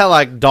then I love how,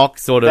 like, Doc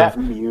sort of... That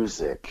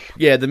music.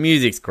 Yeah, the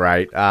music's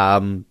great.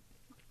 But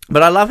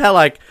I love how,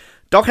 like,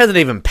 Doc hasn't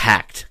even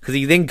packed, because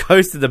he then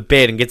goes to the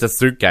bed and gets a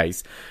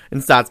suitcase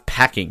and starts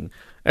packing.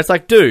 It's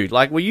like, dude,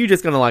 like, were you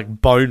just going to,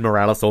 like, bone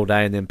Morales all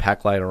day and then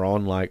pack later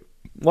on? Like,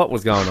 what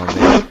was going on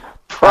there?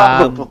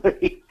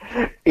 Probably.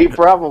 He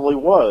probably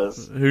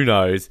was. Who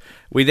knows?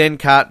 We then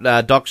cut.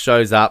 Doc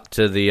shows up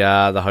to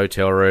the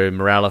hotel room.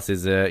 Morales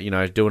is,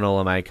 doing all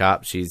the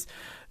makeup. She's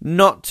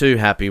not too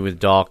happy with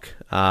Doc.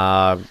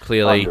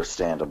 Clearly,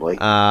 understandably.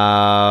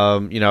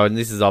 And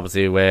this is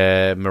obviously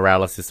where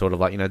Morales is sort of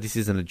like, this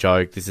isn't a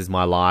joke. This is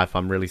my life.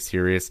 I'm really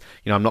serious.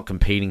 I'm not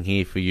competing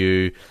here for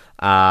you.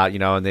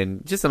 And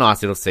then just a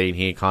nice little scene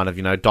here, kind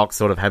of, Doc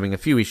sort of having a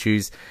few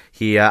issues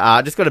here.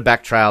 Just got to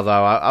backtrail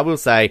though. I will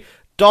say,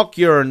 Doc,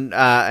 you're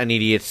an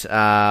idiot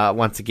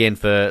once again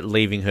for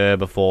leaving her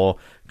before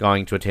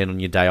going to attend on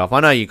your day off. I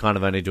know you're kind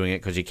of only doing it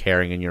because you're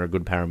caring and you're a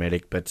good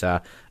paramedic, but,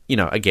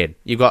 again,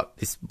 you've got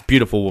this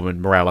beautiful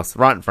woman, Morales,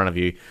 right in front of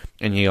you,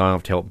 and you're going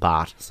off to help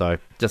Bart. So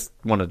just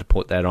wanted to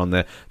put that on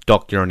the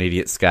Doc, you're an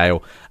idiot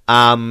scale.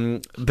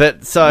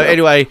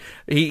 Anyway,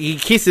 he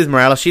kisses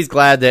Morales. She's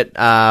glad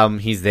that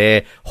he's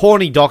there.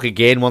 Horny Doc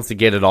again wants to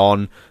get it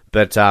on.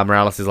 But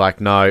Morales is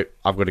like, no,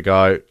 I've got to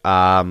go.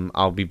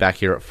 I'll be back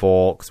here at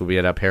 4 because we'll be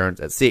at our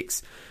parents at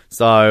 6.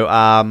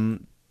 So,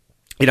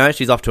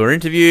 she's off to her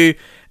interview.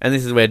 And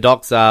this is where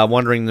Doc's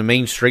wandering the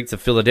mean streets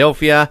of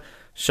Philadelphia.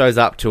 Shows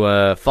up to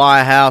a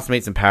firehouse,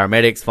 meets some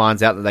paramedics,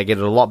 finds out that they get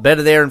it a lot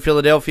better there in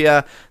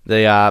Philadelphia.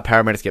 The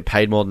paramedics get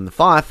paid more than the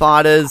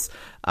firefighters.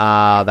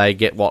 They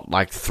get,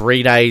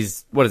 3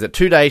 days,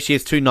 2 day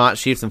shifts, 2 night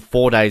shifts, and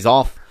 4 days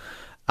off.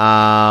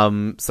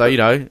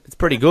 It's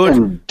pretty good.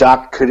 And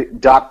Doc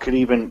could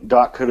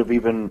have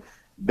even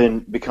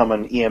become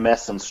an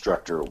EMS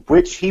instructor,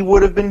 which he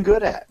would have been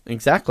good at.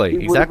 Exactly.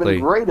 He would have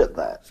been great at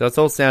that. So it's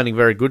all sounding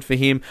very good for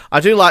him.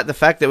 I do like the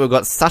fact that we've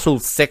got subtle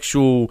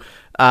sexual,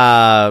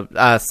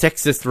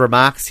 sexist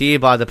remarks here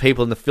by the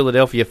people in the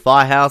Philadelphia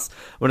firehouse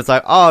when it's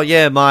like, oh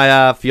yeah,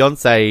 my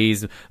fiance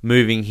is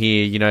moving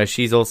here.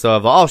 She's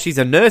also she's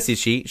a nurse, is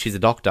she? She's a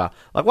doctor.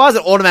 Like, why is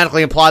it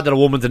automatically implied that a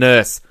woman's a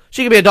nurse?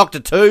 She could be a doctor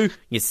too.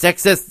 You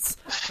sexists.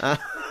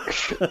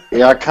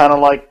 Yeah, kind of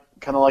like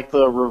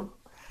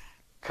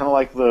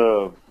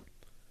the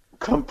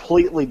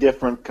completely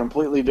different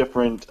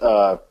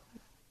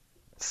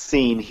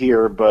scene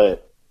here,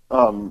 but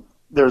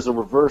there's a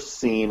reverse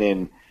scene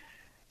in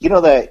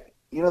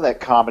that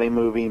comedy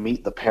movie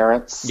Meet the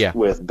Parents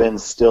with Ben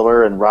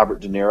Stiller and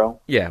Robert De Niro.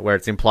 Yeah, where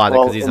it's implied that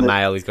because he's a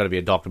male, he's got to be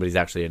a doctor, but he's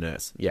actually a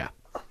nurse. Yeah,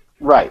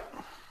 right.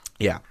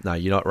 Yeah, no,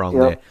 you're not wrong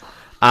there.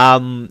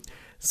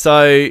 So,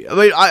 I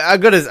mean, I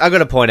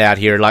gotta point out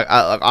here, like,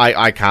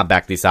 I can't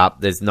back this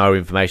up. There's no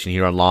information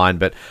here online,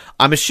 but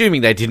I'm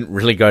assuming they didn't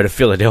really go to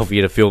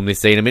Philadelphia to film this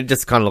scene. I mean, it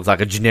just kind of looks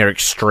like a generic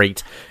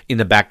street in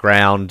the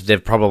background.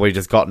 They've probably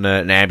just gotten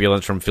an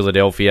ambulance from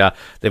Philadelphia.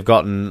 They've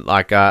gotten,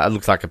 it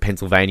looks like a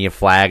Pennsylvania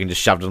flag and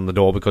just shoved it on the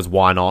door because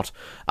why not?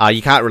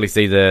 You can't really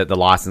see the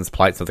license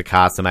plates of the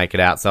cars to make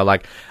it out. So,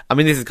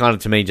 this is kind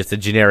of, to me, just a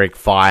generic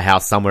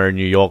firehouse somewhere in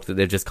New York that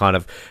they've just kind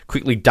of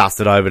quickly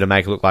dusted over to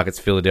make it look like it's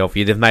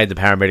Philadelphia. They've made the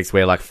paramedics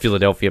wear,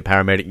 Philadelphia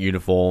paramedic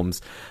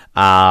uniforms.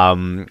 I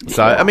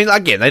mean,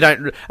 again, they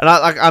don't, and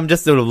I'm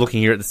just sort of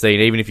looking here at the scene.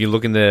 Even if you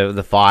look in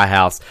the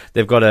firehouse,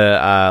 they've got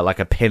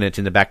a pennant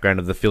in the background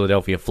of the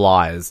Philadelphia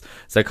Flyers.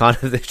 So kind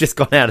of, they've just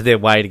gone out of their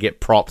way to get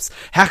props.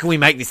 How can we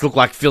make this look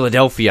like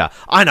Philadelphia?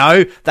 I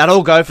know,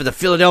 that'll go for the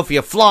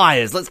Philadelphia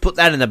Flyers. Let's put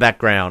that in the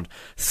background.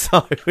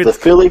 So the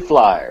Philly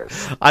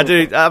Flyers. I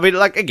mean,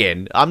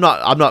 again, I'm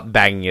not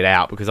banging it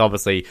out because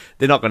obviously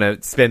they're not going to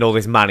spend all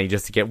this money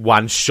just to get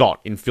one shot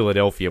in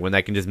Philadelphia when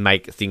they can just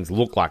make things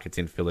look like it's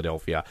in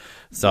Philadelphia.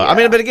 So, yeah. I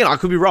mean, but again, I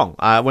could be wrong.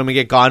 When we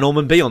get Guy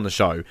Norman B on the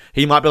show,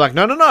 he might be like,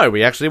 no,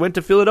 we actually went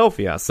to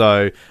Philadelphia.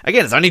 So,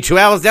 again, it's only 2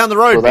 hours down the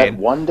road, for man. That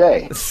one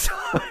day.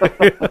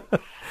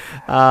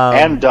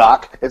 And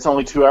Doc, it's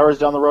only 2 hours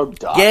down the road,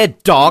 Doc. Yeah,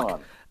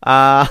 Doc.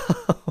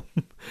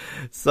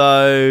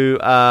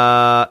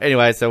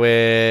 Anyway, so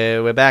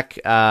we're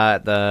back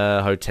at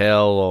the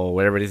hotel or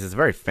whatever it is. It's a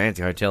very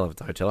fancy hotel. If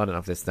it's a hotel, I don't know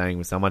if they're staying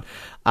with someone.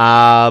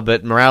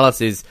 But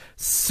Morales is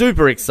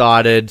super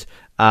excited.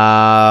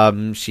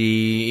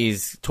 She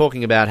is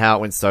talking about how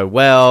it went so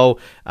well.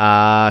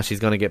 She's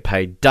going to get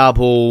paid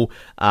double.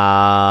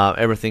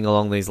 Everything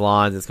along these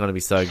lines. It's going to be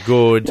so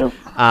good. Yep.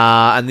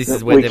 And this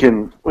is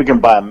when we can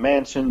buy a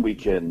mansion. We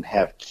can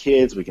have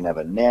kids. We can have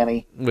a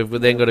nanny. We've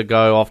then got to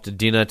go off to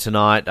dinner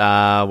tonight,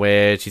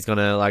 where she's going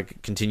to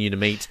like continue to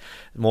meet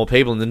more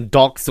people. And then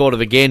Doc sort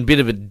of again, bit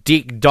of a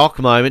dick Doc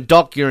moment.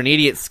 Doc, you're an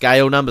idiot.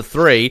 Scale number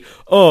 3.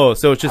 Oh,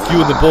 so it's just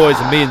you and the boys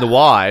and me and the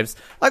wives.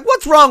 Like,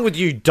 what's wrong with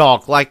you,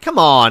 Doc? Like, come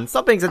on,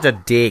 stop being such a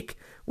dick.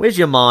 Where's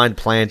your mind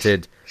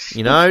planted?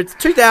 You know, it's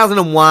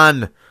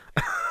 2001.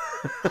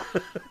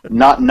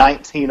 Not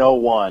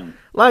 1901.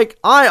 Like,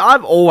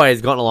 I've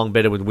always gotten along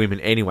better with women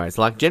anyways.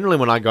 Like, generally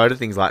when I go to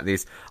things like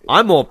this,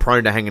 I'm more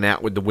prone to hanging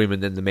out with the women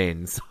than the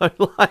men. So,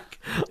 like,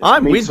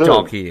 I'm Me with too.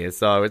 Doc here.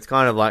 So, it's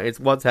kind of like, it's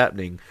what's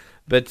happening.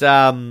 But,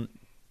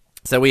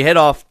 so we head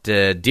off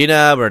to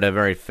dinner. We're at a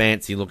very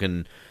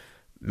fancy-looking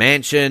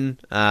mansion.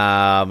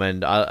 Well,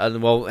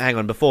 hang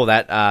on. Before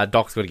that,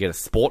 Doc's got to get a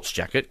sports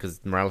jacket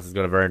because Morales has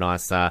got a very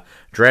nice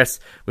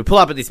dress. We pull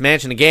up at this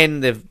mansion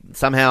again. They've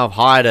somehow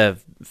hired a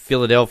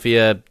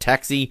Philadelphia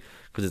taxi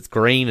because it's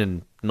green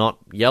and not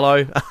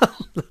yellow.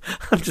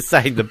 I'm just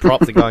saying the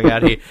props are going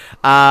out here.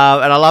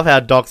 And I love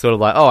how Doc's sort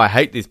of like, oh, I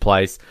hate this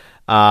place.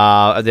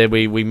 And then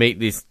we meet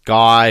this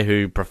guy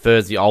who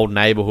prefers the old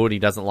neighborhood. He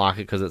doesn't like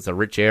it because it's a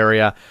rich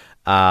area.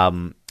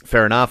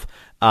 Fair enough.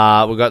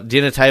 We've got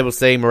dinner table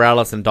scene.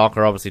 Morales and Doc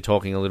are obviously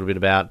talking a little bit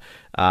about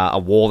a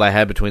war they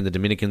had between the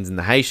Dominicans and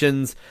the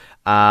Haitians,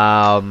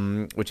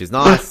 which is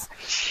nice.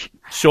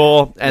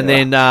 Sure. And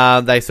then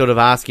they sort of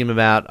ask him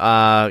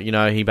about,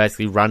 he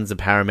basically runs the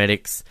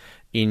paramedics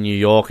in New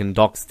York, and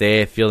Doc's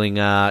there feeling,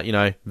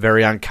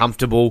 very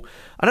uncomfortable.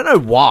 I don't know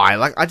why.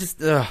 Like, I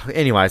just...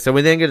 anyway, so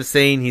we then get a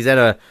scene. He's at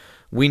a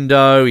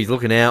window. He's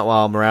looking out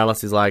while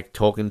Morales is, like,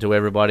 talking to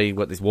everybody. We've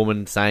got this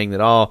woman saying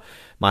that, oh,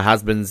 my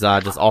husband's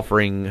just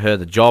offering her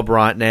the job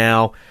right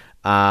now.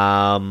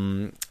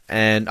 And...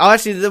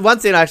 actually, the one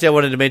scene I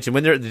wanted to mention,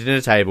 when they're at the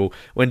dinner table,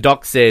 when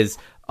Doc says...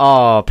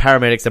 oh,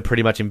 paramedics are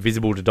pretty much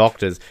invisible to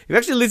doctors. If you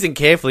actually listen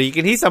carefully, you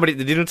can hear somebody at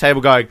the dinner table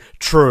going,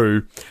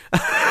 true.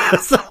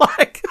 So,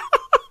 like,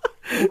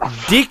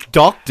 dick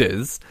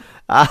doctors.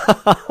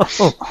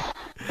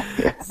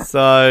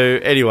 So,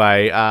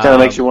 anyway. Kind of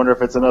makes you wonder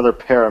if it's another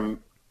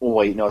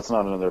wait, no, it's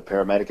not another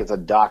paramedic. It's a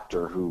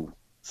doctor who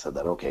said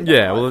that. Okay.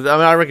 Yeah, well, I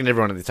mean, I reckon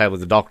everyone at this table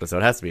is a doctor, so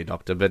it has to be a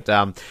doctor. But,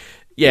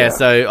 yeah,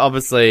 so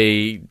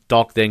obviously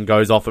Doc then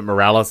goes off at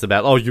Morales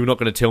about, oh, you're not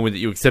going to tell me that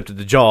you accepted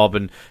the job.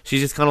 And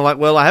she's just kind of like,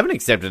 well, I haven't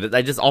accepted it.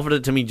 They just offered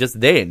it to me just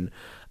then.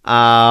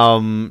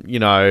 And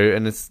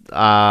it's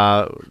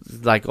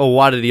like, oh,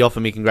 why did he offer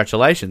me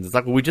congratulations? It's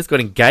like, well, we just got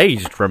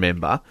engaged,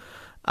 remember?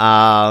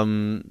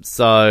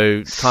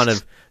 So kind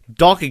of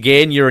Doc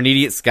again, you're an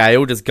idiot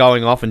scale, just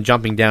going off and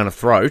jumping down a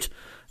throat.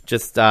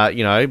 Just,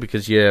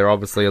 because you're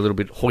obviously a little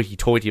bit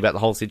hoity-toity about the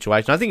whole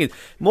situation. I think it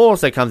more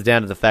also comes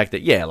down to the fact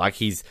that, yeah, like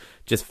he's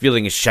just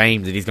feeling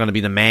ashamed that he's going to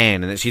be the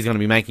man and that she's going to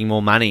be making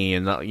more money.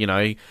 And,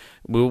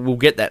 we'll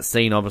get that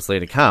scene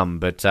obviously to come.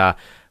 But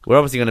we're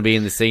obviously going to be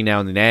in the scene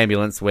now in the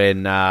ambulance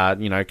when,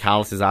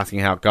 Carlos is asking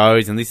how it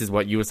goes. And this is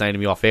what you were saying to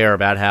me off air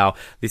about how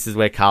this is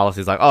where Carlos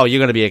is like, oh, you're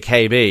going to be a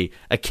KB,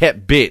 a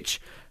kept bitch.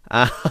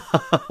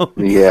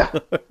 Yeah.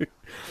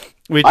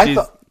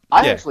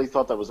 I Yeah. actually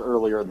thought that was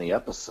earlier in the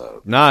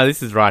episode. No,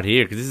 this is right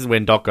here, because this is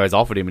when Doc goes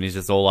off at him and he's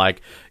just all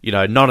like,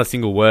 not a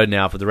single word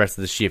now for the rest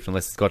of the shift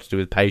unless it's got to do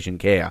with patient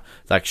care.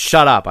 It's like,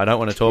 shut up, I don't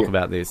want to talk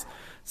about this.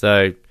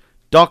 So,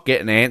 Doc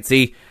getting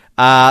antsy.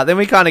 Then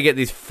we kind of get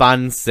this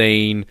fun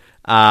scene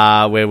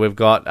where we've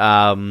got,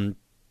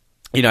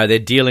 they're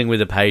dealing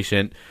with a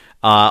patient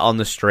on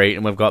the street,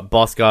 and we've got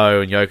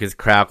Bosco and Yokas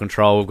crowd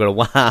control. We've got a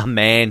one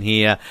man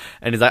here,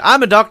 and he's like,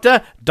 I'm a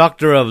doctor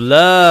of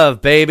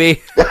love,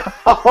 baby.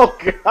 Oh,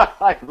 God,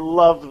 I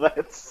love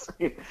that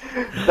scene.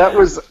 That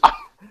was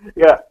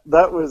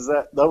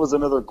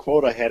another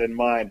quote I had in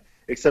mind,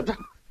 except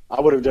I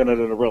would have done it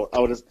in a real,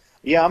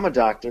 I'm a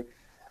doctor.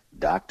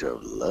 Doctor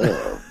of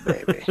love,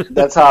 baby.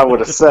 That's how I would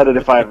have said it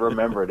if I had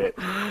remembered it.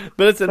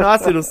 But it's a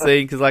nice little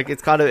scene because, like,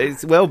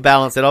 it's well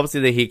balanced, and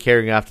obviously they're here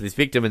caring after this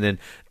victim, and then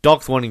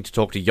Doc's wanting to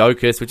talk to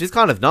Yokas, which is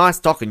kind of nice.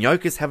 Doc and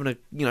Yokas having a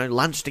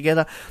lunch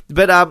together.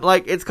 But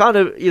it's kind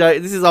of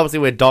this is obviously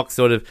where Doc's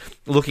sort of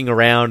looking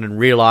around and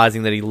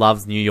realizing that he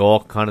loves New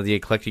York, kind of the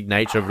eclectic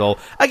nature of it all.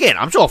 Again,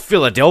 I'm sure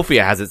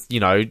Philadelphia has its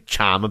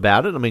charm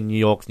about it. I mean, New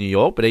York's New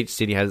York, but each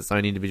city has its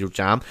own individual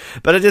charm.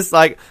 But it's just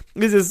like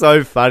this is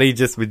so funny,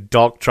 just with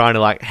Doc trying to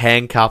like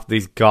handcuff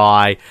this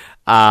guy.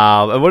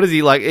 And what is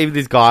he like? Even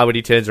this guy, when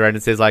he turns around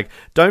and says like,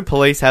 "Don't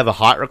police have a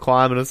height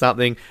requirement or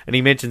something?" And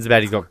he mentions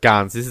about he's got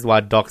guns. This is why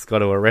Doc's got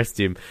to arrest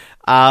him.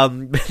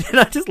 And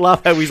I just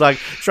love how he's like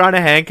trying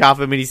to handcuff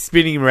him and he's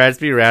spinning him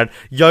around.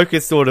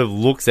 Yokas sort of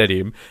looks at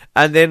him,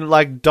 and then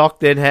like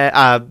Doc then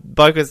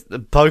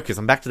Bocus.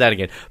 I'm back to that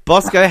again.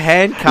 Bosco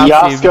handcuffs him.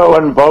 Yosco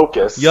and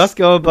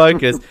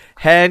Bocus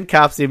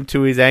handcuffs him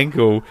to his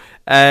ankle,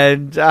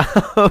 and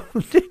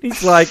then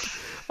he's like,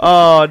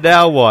 oh,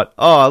 now what?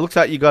 Oh, it looks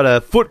like you got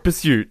a foot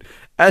pursuit.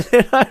 And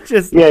then I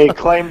just... Yeah, he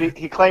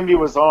claimed he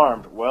was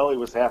armed. Well, he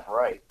was half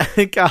right.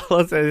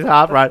 Carlos said he's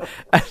half right.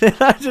 And then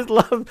I just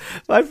love...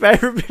 My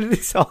favourite bit of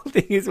this whole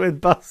thing is when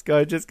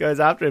Bosco just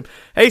goes after him.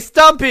 Hey,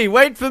 Stumpy,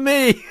 wait for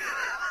me!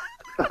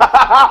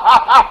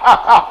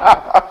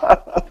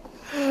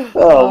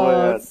 Oh,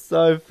 man. It's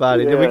so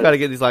funny. Yeah. Then we kind of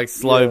get this like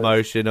slow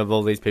motion of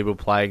all these people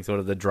playing sort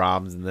of the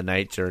drums and the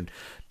nature, and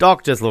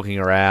Doc just looking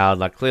around.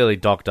 Like, clearly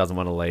Doc doesn't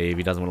want to leave.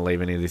 He doesn't want to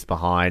leave any of this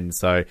behind.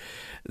 So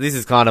this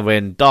is kind of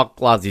when Doc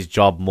loves his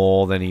job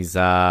more than he's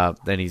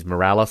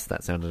Morales.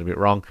 That sounded a bit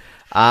wrong.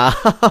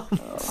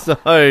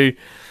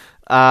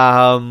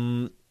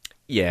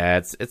 Yeah,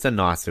 it's a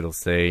nice little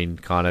scene.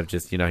 Kind of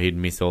just, he'd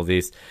miss all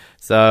this.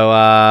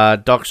 So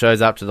Doc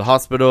shows up to the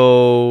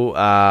hospital.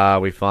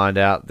 We find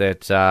out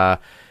that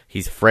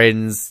his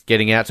friend's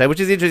getting out today, which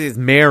is interesting. It's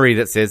Mary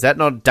that says that,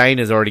 not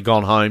Dana's already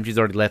gone home. She's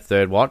already left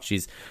third watch.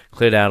 She's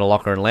cleared out a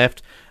locker and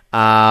left.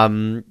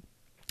 And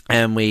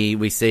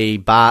we see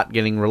Bart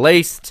getting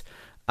released,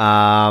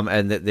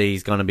 and that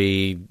he's going to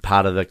be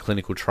part of the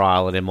clinical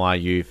trial at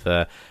NYU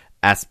for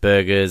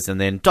Asperger's.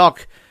 And then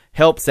Doc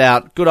helps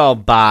out good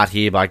old Bart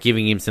here by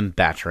giving him some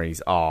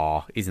batteries.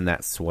 Oh, isn't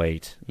that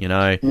sweet?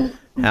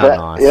 How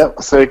nice.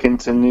 Yep. So he can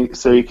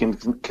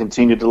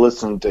continue to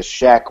listen to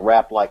Shaq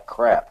rap like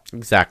crap.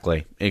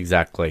 Exactly.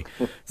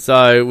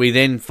 So we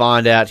then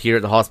find out here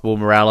at the hospital,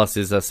 Morales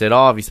is said,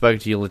 have you spoken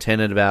to your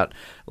lieutenant about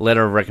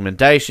letter of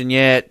recommendation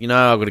yet? I've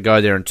got to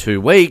go there in 2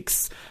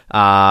 weeks.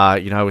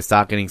 We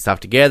start getting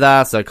stuff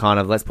together. So kind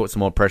of let's put some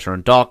more pressure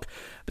on Doc.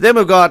 But then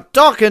we've got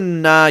Doc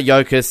and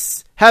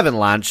Yokas having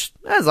lunch.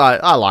 As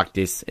I like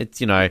this.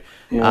 It's, and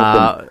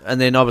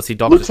then obviously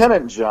Doc...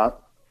 Lieutenant John...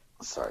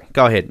 Sorry.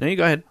 Go ahead. No, you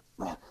go ahead.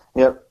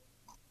 Yep.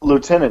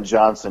 Lieutenant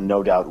Johnson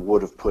no doubt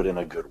would have put in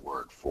a good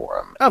word for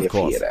him if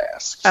he had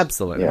asked.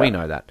 Absolutely. Yeah. We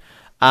know that.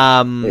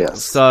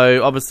 Yes.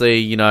 So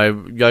obviously,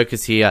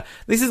 Yokas here.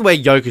 This is where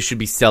Yokas should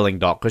be selling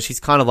Doc, because she's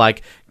kind of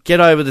like,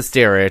 get over the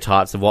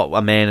stereotypes of what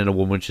a man and a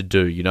woman should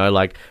do.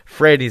 Like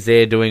Fred is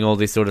there doing all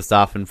this sort of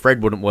stuff, and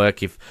Fred wouldn't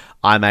work if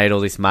I made all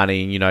this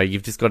money.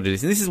 You've just got to do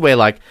this. And this is where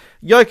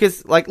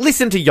Yokas,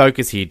 listen to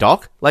Yokas here,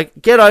 Doc.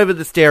 Get over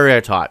the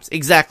stereotypes.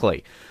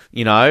 Exactly.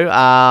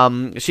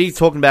 She's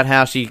talking about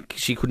how she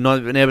could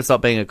never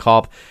stop being a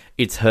cop.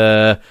 It's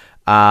her,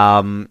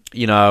 and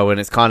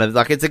it's kind of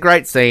it's a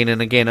great scene.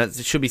 And again, it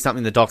should be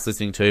something the Doc's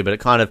listening to, but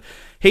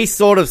he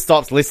sort of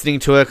stops listening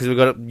to her because we've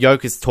got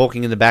Yokas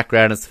talking in the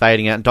background. It's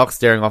fading out, and Doc's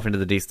staring off into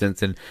the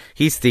distance, and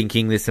he's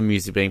thinking there's some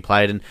music being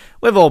played. And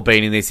we've all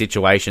been in these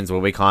situations where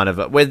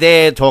we're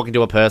there talking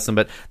to a person,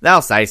 but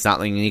they'll say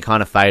something and you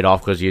kind of fade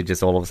off because you're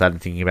just all of a sudden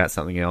thinking about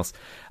something else.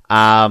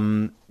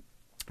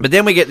 But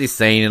then we get this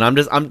scene, and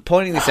I'm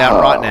pointing this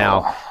out right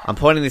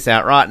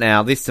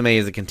now. This to me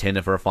is a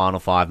contender for a Final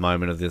Five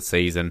moment of this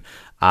season.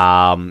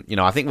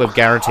 I think we've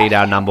guaranteed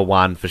our number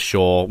one for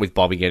sure with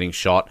Bobby getting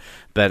shot.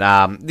 But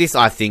this,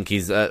 I think,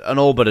 is an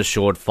all but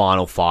assured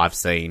Final Five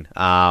scene.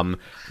 Not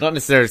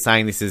necessarily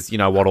saying this is,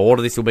 what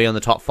order this will be on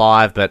the top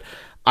 5, but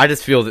I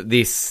just feel that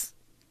this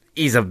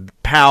is a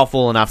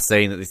powerful enough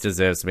scene that this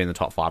deserves to be in the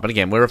top 5. But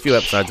again, we're a few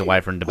episodes away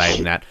from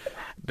debating that.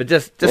 But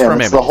just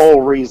remember, it's the whole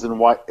reason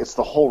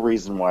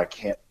why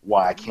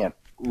I can't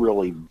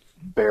really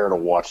bear to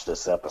watch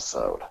this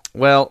episode.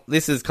 Well,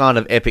 this is kind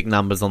of epic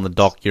numbers on the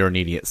Doc You're an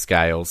Idiot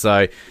scale.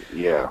 So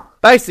yeah,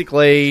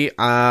 basically, he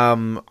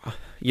can't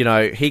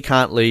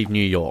leave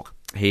New York.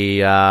 He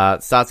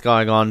starts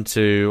going on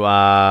to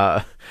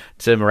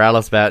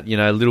Morales about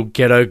little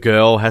ghetto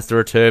girl has to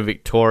return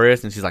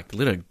victorious, and she's like,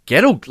 little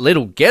ghetto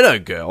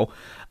girl.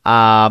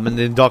 And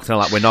then Doc's kind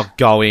of like, we're not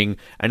going.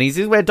 And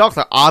he's where Doc's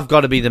like, I've got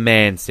to be the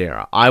man,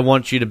 Sarah. I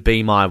want you to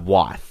be my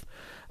wife.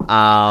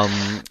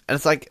 And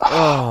it's like,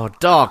 oh,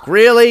 Doc,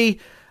 really?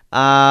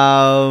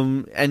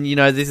 And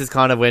this is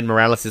kind of when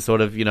Morales is sort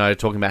of,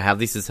 talking about how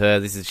this is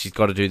her, she's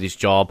got to do this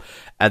job.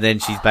 And then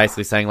she's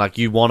basically saying like,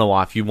 you want a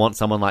wife, you want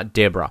someone like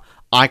Deborah.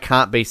 I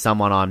can't be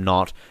someone I'm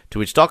not. To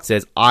which Doc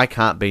says, I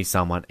can't be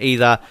someone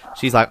either.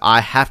 She's like,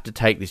 I have to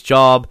take this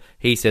job.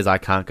 He says, I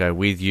can't go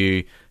with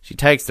you. She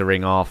takes the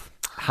ring off.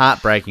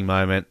 Heartbreaking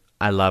moment.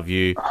 I love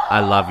you.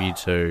 I love you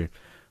too.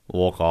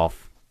 Walk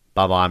off.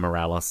 Bye-bye,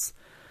 Morales.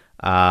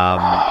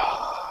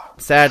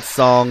 Sad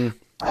song.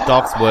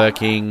 Doc's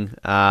working.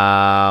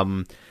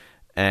 And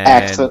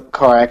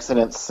car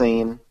accident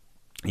scene.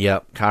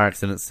 Yep, car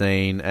accident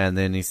scene. And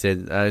then he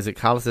said,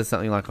 Carlos says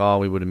something like,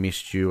 we would have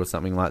missed you or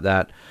something like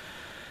that.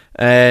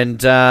 And,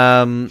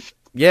 that's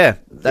it.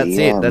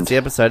 That's the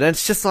episode. And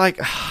it's just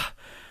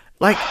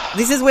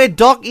this is where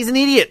Doc is an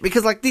idiot,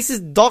 because, this is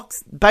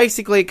Doc's,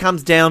 basically it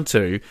comes down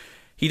to,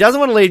 he doesn't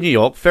want to leave New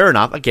York, fair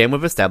enough, again,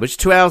 we've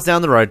established, 2 hours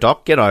down the road,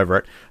 Doc, get over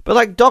it,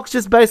 but, Doc's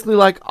just basically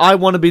I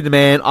want to be the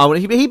man,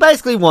 he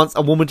basically wants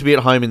a woman to be at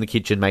home in the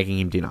kitchen making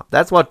him dinner.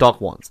 That's what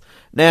Doc wants.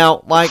 Now,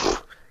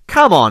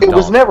 come on, Doc. It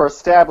was never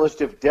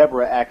established if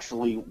Deborah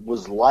actually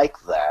was like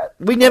that.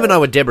 We never know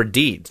what Deborah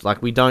did,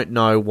 we don't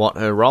know what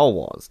her role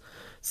was.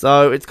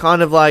 So, it's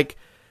kind of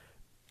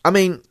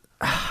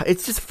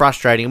it's just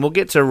frustrating, and we'll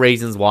get to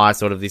reasons why,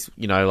 sort of this,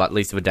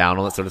 Lisa Vidal and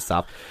all that sort of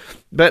stuff.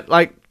 But,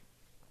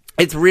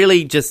 it's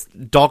really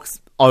just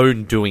Doc's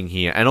own doing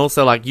here. And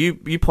also, like, you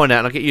point out,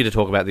 and I'll get you to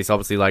talk about this,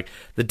 obviously, like,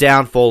 the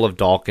downfall of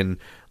Doc, and,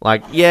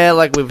 like, yeah,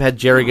 like, we've had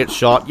Jerry get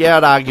shot. Yeah,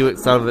 I'd argue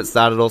some of it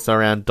started also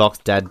around Doc's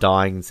dad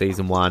dying in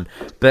season 1.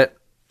 But,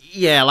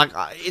 yeah, like,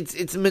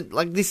 it's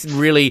like, this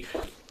really...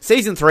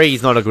 Season 3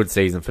 is not a good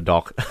season for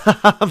Doc.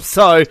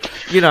 So,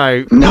 you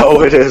know...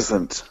 No, it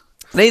isn't.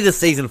 Neither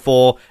season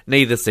 4,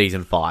 neither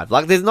season 5.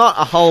 Like, there's not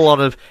a whole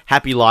lot of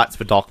happy lights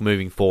for Doc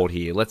moving forward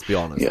here, let's be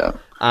honest. Yeah.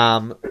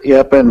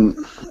 Yep,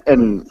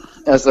 and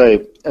as I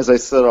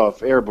said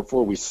off air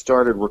before we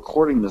started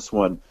recording this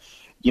one,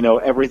 you know,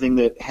 everything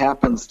that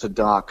happens to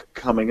Doc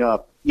coming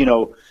up, you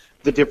know,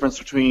 the difference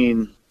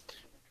between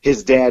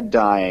his dad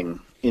dying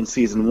in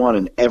season 1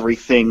 and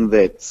everything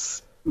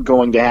that's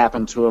going to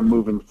happen to him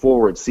moving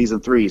forward,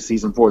 season 3,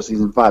 season 4,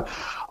 season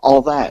 5,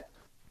 all that.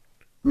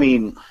 I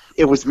mean,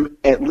 it was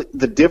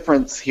the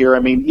difference here. I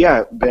mean,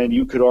 yeah, Ben,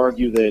 you could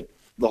argue that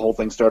the whole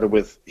thing started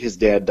with his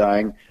dad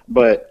dying,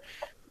 but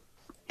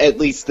at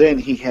least then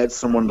he had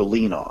someone to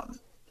lean on.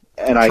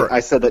 And I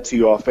said that to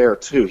you off air,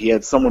 too. He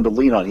had someone to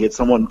lean on. He had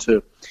someone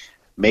to...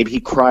 Maybe he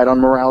cried on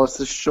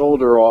Morales'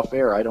 shoulder off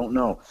air. I don't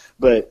know.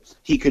 But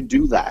he could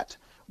do that.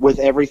 With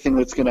everything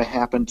that's going to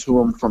happen to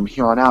him from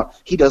here on out,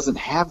 he doesn't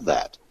have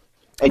that.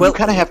 And you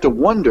kind of have to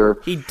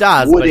wonder... He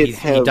does, but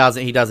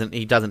he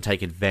doesn't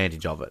take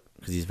advantage of it.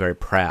 Because he's very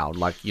proud.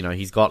 Like, you know,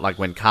 he's got, like,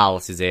 when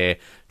Carlos is there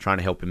trying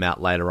to help him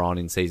out later on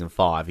in season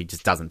 5, he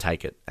just doesn't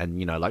take it. And,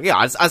 you know, like, yeah,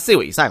 I see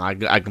what you're saying.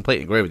 I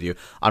completely agree with you.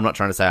 I'm not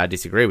trying to say I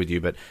disagree with you,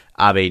 but,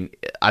 I mean,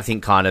 I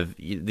think kind of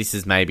this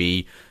is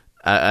maybe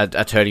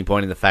a turning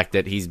point in the fact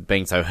that he's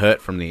being so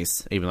hurt from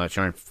this, even though it's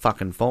your own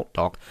fucking fault,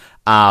 Doc,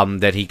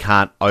 that he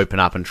can't open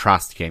up and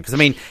trust again. Because, I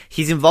mean,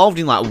 he's involved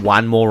in, like,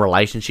 one more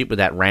relationship with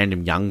that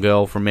random young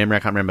girl from memory.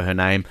 I can't remember her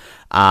name.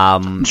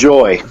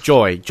 Joy,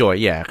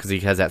 yeah, because he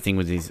has that thing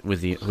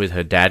with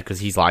her dad, because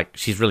he's like,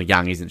 she's really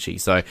young, isn't she?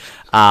 So,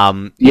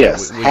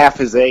 yes, half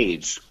his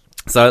age.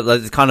 So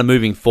it's kind of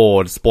moving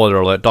forward.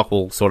 Spoiler alert: Doc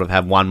will sort of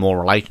have one more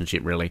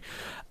relationship, really.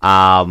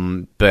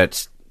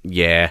 But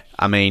yeah,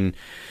 I mean,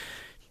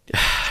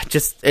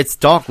 just it's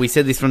Doc. We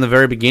said this from the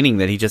very beginning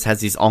that he just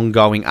has this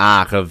ongoing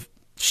arc of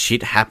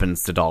shit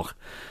happens to Doc.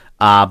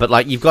 But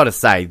like, you've got to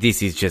say,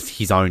 this is just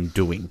his own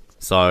doing.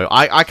 So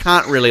I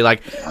can't really,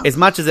 like, as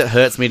much as it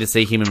hurts me to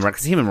see him and Morales,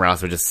 because him and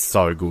Morales were just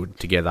so good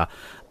together.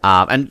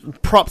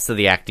 And props to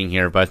the acting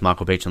here of both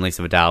Michael Beach and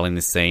Lisa Vidal in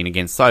this scene.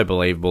 Again, so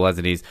believable as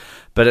it is.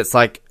 But it's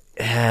like,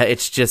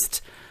 it's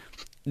just,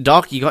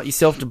 Doc, you got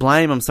yourself to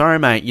blame. I'm sorry,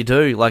 mate, you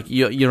do. Like,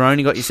 you're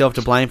only got yourself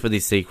to blame for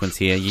this sequence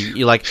here.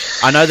 You're like,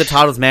 I know the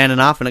title's Man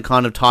Enough, and it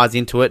kind of ties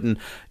into it, and,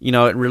 you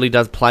know, it really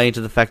does play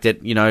into the fact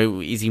that, you know,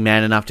 is he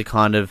man enough to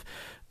kind of,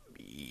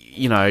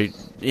 you know,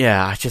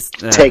 yeah, I just...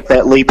 take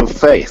that leap of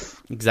faith.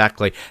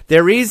 Exactly.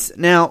 There is,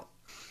 now,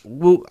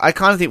 I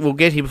kind of think we'll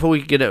get here before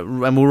we get it,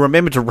 and we'll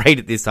remember to rate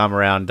it this time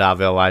around,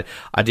 Vel. I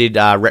did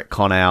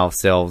retcon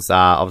ourselves,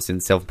 obviously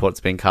in self-report,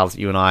 it's been Carlos,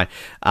 you and I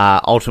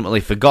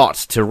ultimately forgot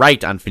to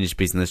rate Unfinished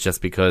Business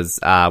just because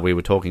we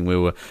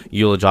were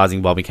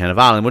eulogizing Bobby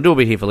Cannavale, and we'll do a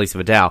bit here for Lisa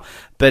Vidal.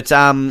 But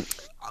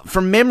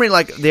from memory,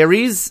 like, there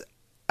is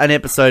an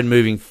episode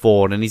moving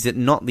forward, and is it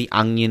not the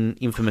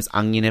infamous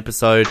Onion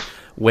episode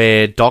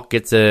where Doc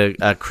gets a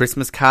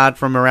Christmas card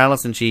from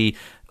Morales, and she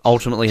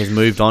ultimately has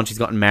moved on, she's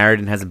gotten married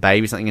and has a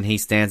baby or something, and he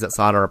stands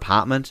outside her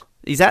apartment?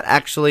 Is that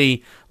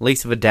actually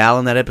Lisa Vidal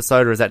in that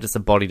episode, or is that just a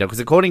body double? Because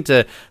according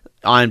to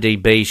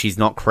IMDb, she's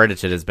not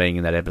credited as being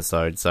in that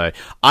episode, so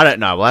I don't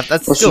know. Well,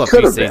 that's still a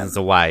few seasons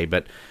away,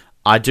 but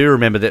I do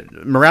remember that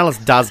Morales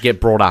does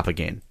get brought up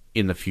again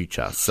in the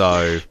future,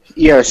 so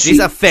yeah, this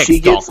affects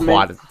Doc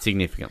quite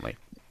significantly.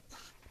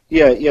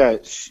 Yeah.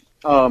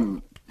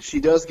 She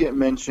does get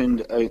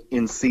mentioned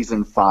in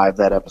season 5,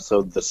 that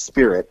episode, The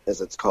Spirit,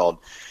 as it's called.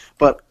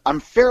 But I'm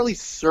fairly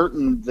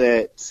certain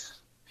that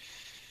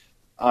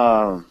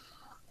I'm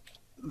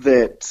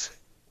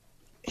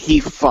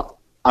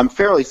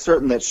fairly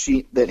certain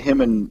that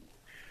him and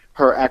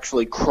her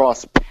actually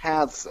cross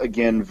paths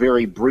again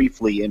very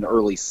briefly in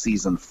early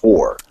season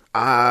 4.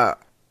 I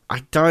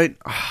don't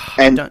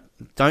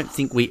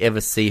think we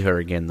ever see her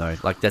again though.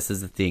 Like, this is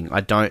the thing.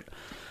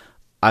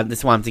 This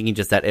is why I'm thinking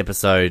just that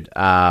episode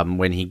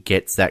when he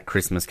gets that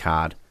Christmas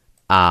card.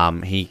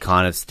 He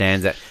kind of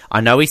stands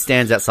I know he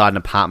stands outside an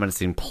apartment.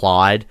 It's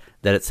implied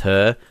that it's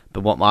her,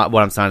 but what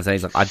I'm starting to say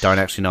is, like, I don't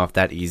actually know if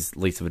that is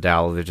Lisa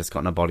Vidal or they've just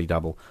gotten a body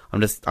double.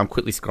 I'm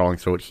quickly scrolling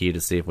through it here to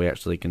see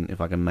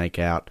if I can make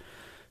out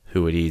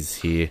who it is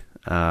here.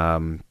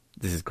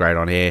 This is great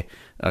on air.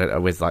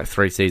 We're like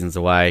 3 seasons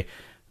away.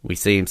 We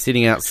see him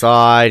sitting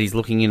outside. He's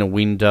looking in a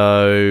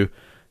window.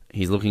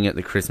 He's looking at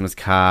the Christmas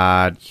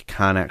card. You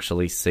can't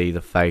actually see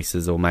the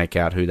faces or make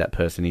out who that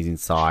person is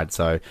inside.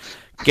 So,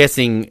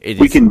 guessing it is...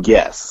 We can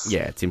guess.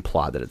 Yeah, it's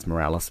implied that it's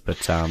Morales,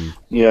 but...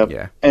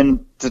 Yeah.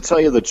 And to tell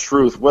you the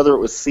truth, whether it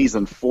was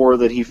season 4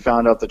 that he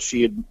found out that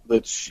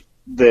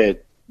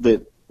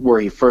where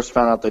he first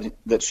found out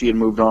that she had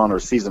moved on, or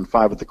season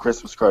 5 with the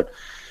Christmas card,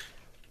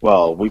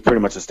 well, we pretty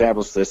much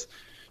established this.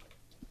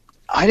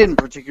 I didn't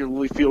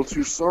particularly feel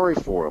too sorry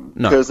for him.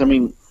 No. Because, I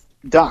mean,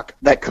 Doc,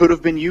 that could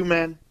have been you,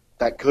 man.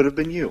 That could have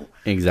been you.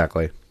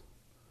 Exactly.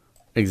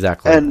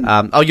 And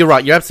you're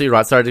right. You're absolutely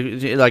right. Sorry,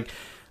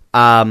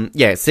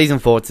 season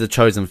 4, it's the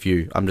chosen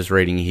few. I'm just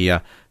reading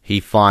here. He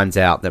finds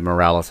out that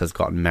Morales has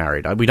gotten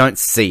married. We don't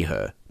see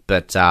her,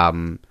 but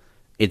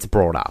it's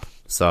brought up.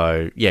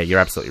 So, yeah, you're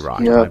absolutely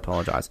right. Yep. I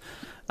apologize.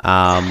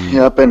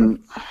 Yep,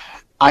 and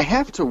I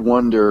have to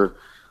wonder,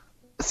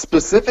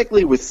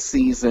 specifically with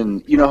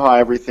season, you know how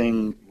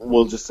everything,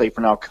 we'll just say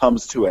for now,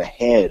 comes to a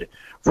head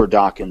for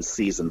Doc in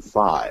season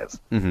 5.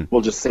 Mm-hmm.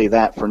 We'll just say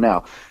that for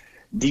now.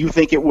 Do you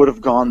think it would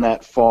have gone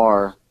that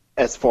far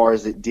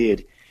as it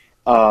did,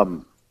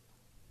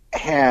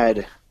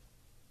 had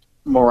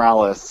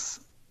Morales,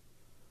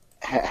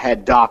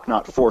 had Doc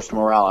not forced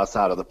Morales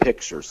out of the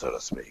picture, so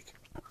to speak?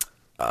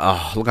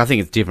 Look, I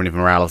think it's different if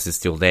Morales is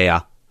still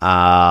there.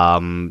 A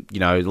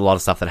lot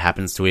of stuff that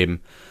happens to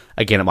him.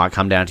 Again, it might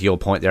come down to your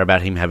point there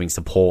about him having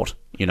support.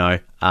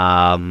 I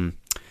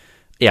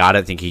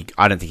don't think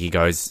he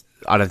goes.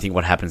 I don't think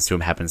what happens to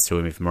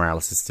him if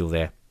Morales is still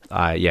there.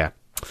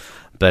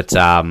 But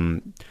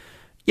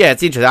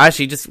it's interesting.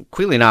 Actually, just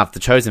quickly enough, the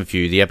Chosen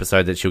Few, the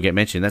episode that she'll get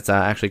mentioned, that's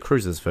actually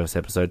Cruz's first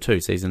episode too,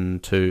 season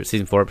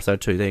 4,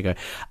 episode 2. There you go.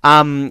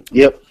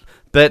 Yep.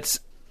 But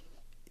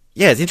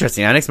yeah, it's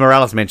interesting. Our next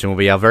Morales mention will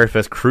be our very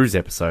first Cruz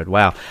episode.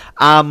 Wow.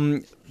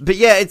 But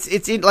yeah,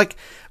 it's like,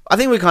 I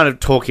think we kind of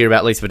talk here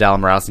about Lisa Vidal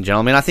and Morales in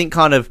general. I mean, I think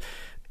kind of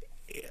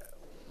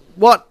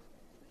what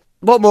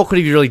more could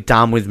he have really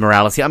done with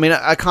Morales here? I mean,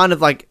 I kind of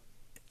like,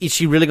 is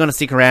she really going to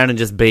stick around and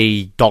just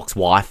be Doc's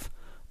wife?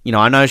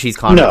 I know she's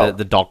kind of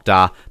the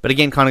doctor, but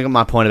again, kind of got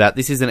my point about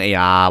this isn't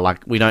ER.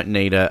 Like, we don't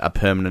need a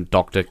permanent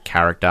doctor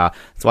character.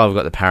 That's why we've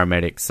got the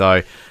paramedics.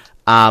 So,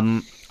 I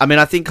mean,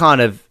 I think kind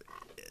of,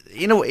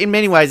 in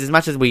many ways, as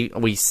much as we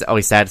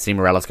sad to see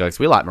Morales go, because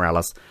we like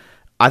Morales,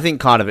 I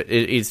think kind of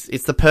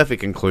it's the perfect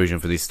conclusion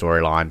for this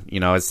storyline.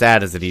 As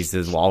sad as it is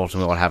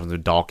ultimately what happens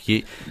with Doc,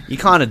 you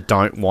kind of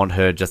don't want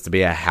her just to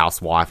be a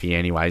housewifey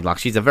anyway. Like,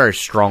 she's a very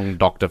strong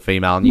doctor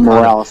female. And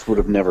Morales would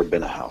have never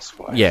been a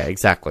housewife. Yeah,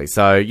 exactly.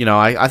 So,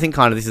 I think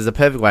kind of this is a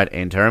perfect way to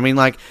end her. I mean,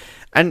 like,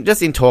 and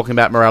just in talking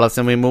about Morales,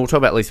 I mean, we'll talk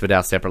about Lisa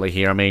Vidal separately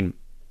here. I mean,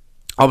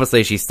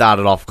 obviously, she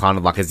started off kind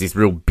of like as this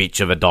real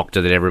bitch of a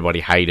doctor that everybody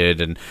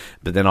hated,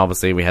 but then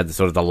obviously we had the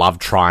sort of the love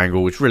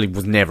triangle, which really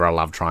was never a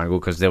love triangle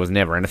because there was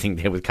never anything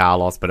there with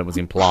Carlos, but it was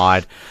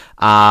implied.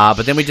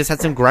 But then we just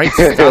had some great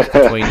stuff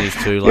between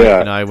these two,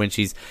 like when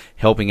she's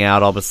helping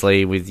out,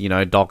 obviously with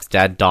Doc's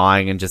dad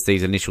dying, and just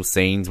these initial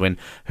scenes when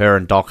her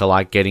and Doc are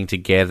like getting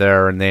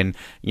together, and then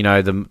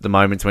the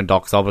moments when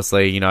Doc's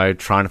obviously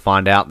trying to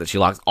find out that she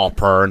likes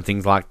opera and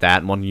things like that,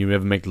 and when you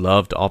ever make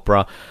love to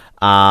opera.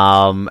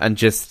 And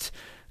just,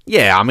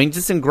 yeah, I mean,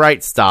 just some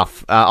great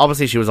stuff.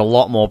 Obviously, she was a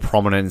lot more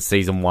prominent in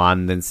season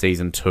 1 than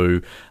season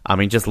 2. I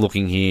mean, just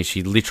looking here,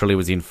 she literally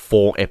was in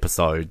 4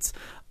 episodes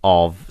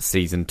of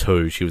season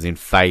 2. She was in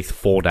Faith,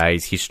 4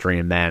 Days, History,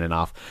 and Man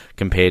Enough,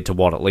 compared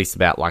to at least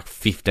about like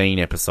 15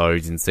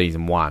 episodes in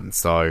season 1.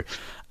 So,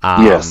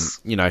 yes.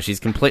 She's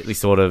completely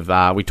sort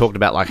of, we talked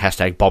about like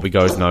hashtag Bobby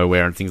goes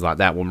nowhere and things like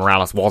that. Well,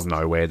 Morales was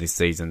nowhere this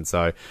season.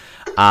 So,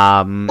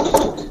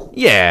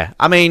 yeah,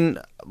 I mean,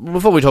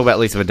 before we talk about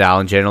Lisa Vidal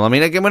in general, I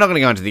mean, again, we're not going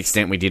to go into the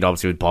extent we did,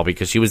 obviously, with Bobby,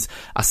 because she was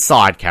a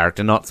side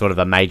character, not sort of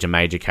a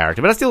major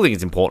character. But I still think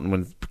it's important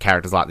when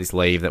characters like this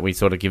leave that we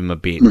sort of give them a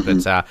bit.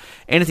 Mm-hmm. But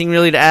anything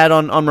really to add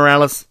on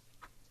Morales?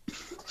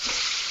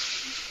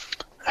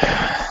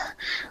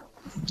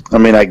 I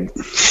mean,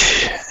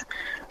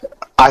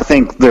 I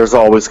think there's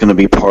always going to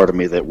be part of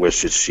me that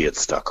wishes she had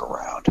stuck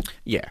around.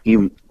 Yeah.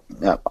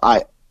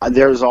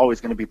 There's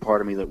always going to be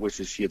part of me that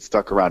wishes she had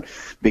stuck around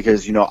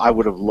because, I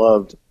would have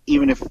loved,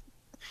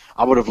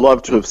 I would have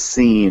loved to have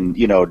seen,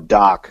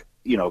 Doc,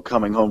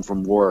 coming home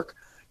from work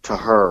to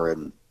her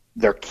and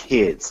their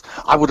kids.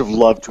 I would have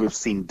loved to have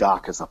seen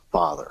Doc as a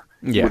father.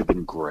 Yeah. It would have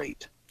been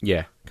great.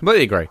 Yeah,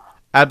 completely agree.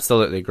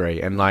 Absolutely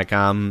agree. And like,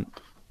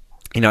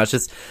 it's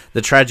just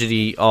the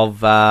tragedy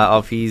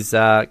of his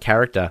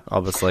character,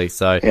 obviously.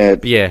 So,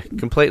 yeah,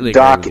 completely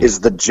agree. Doc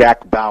is the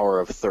Jack Bauer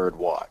of Third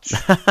Watch,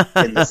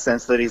 in the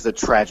sense that he's a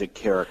tragic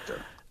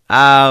character.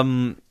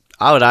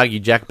 I would argue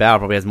Jack Bauer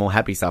probably has more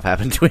happy stuff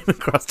happen to him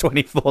across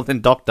 24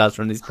 than Doc does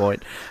from this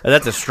point. And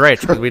that's a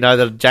stretch, because we know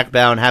that Jack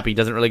Bauer and happy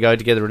doesn't really go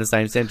together in the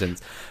same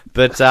sentence.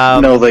 But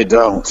no, they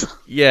don't.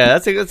 Yeah,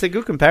 that's a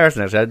good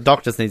comparison, actually.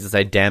 Doc just needs to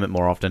say damn it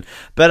more often.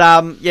 But,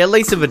 yeah,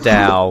 Lisa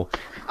Vidal,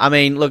 I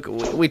mean, look,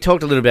 we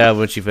talked a little bit about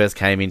when she first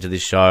came into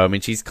this show. I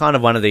mean, she's kind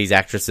of one of these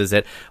actresses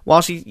that,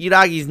 while you'd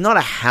argue is not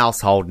a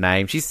household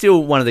name, she's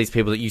still one of these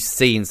people that you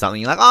see in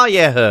something, you're like, oh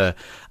yeah, her.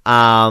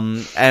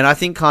 And I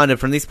think kind of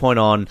from this point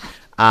on,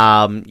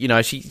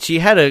 she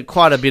had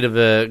quite a bit of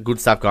a good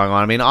stuff going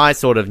on. I mean, I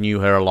sort of knew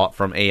her a lot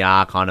from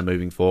ER kind of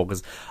moving forward,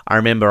 because I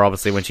remember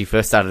obviously when she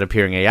first started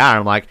appearing in ER,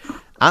 I'm like,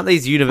 aren't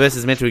these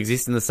universes meant to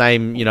exist in the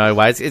same,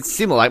 ways? It's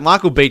similar. Like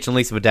Michael Beach and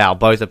Lisa Vidal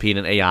both appeared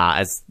in ER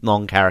as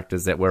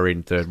non-characters that were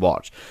in Third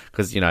Watch.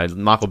 Because,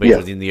 Michael Beach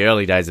was in the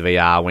early days of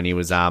ER when he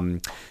was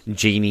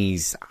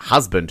Jeannie's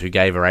husband who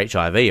gave her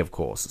HIV, of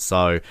course.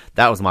 So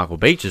that was Michael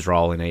Beach's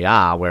role in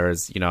ER,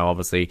 whereas,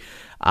 obviously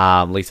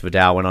Lisa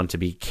Vidal went on to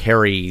be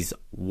Kerry's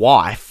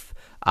wife,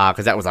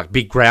 because that was like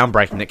big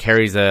groundbreaking that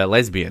Kerry's a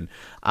lesbian.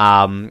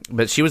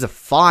 But she was a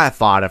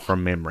firefighter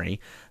from memory.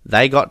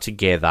 They got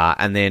together,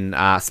 and then,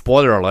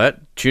 spoiler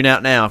alert, tune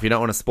out now if you don't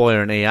want to spoil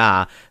her in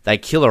ER, they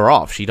kill her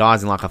off. She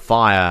dies in like a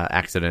fire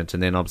accident,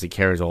 and then obviously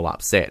Kerry's all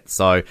upset.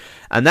 So,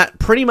 and that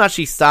pretty much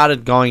she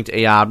started going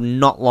to ER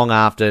not long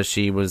after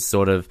she was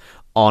sort of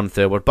on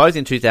Third Watch, both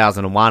in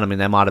 2001. I mean,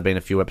 there might have been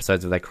a few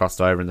episodes where they crossed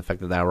over and the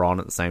fact that they were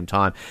on at the same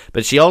time.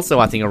 But she also,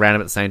 I think, around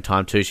at the same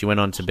time too, she went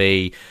on to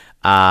be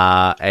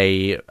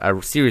a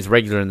series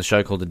regular in the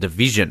show called The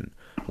Division,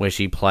 where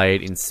she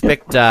played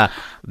Inspector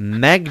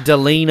Magda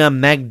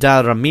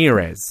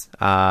Ramirez,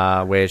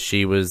 where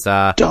she was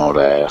don't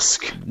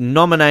ask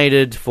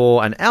nominated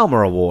for an Alma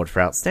Award for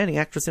Outstanding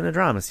Actress in a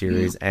Drama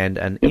Series and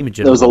an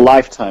Imagen. There was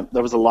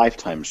a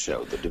Lifetime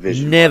show, The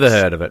Division. Never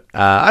heard of it.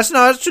 Actually,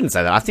 no, I shouldn't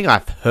say that. I think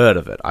I've heard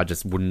of it. I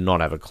just would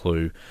not have a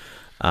clue.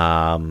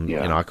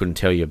 I couldn't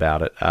tell you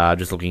about it.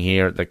 Just looking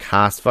here at the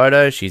cast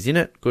photo, she's in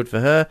it. Good for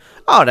her.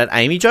 Oh, that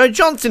Amy Jo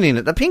Johnson in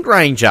it, the Pink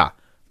Ranger.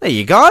 There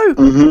you go.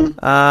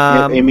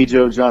 Mm-hmm. Amy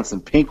Jo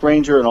Johnson, Pink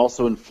Ranger, and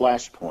also in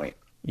Flashpoint.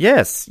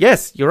 Yes,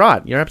 you're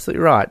right. You're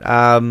absolutely right.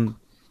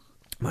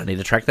 Might need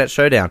to track that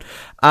show down.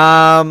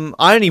 I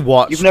only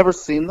watched... You've never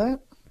seen that?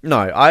 No,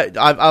 I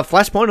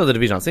Flashpoint or The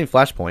Division? I've seen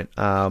Flashpoint.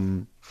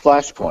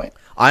 Flashpoint.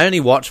 I only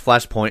watched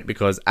Flashpoint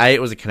because A,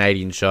 it was a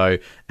Canadian show,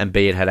 and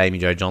B, it had Amy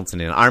Jo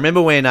Johnson in it. I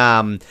remember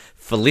when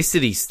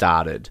Felicity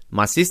started,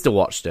 my sister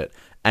watched it,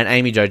 and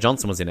Amy Jo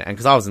Johnson was in it. And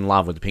because I was in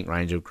love with the Pink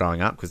Ranger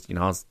growing up, because, I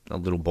was a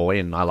little boy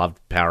and I loved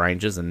Power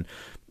Rangers, and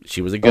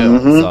she was a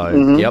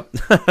girl. Yep.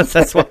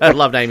 That's why I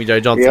loved Amy Jo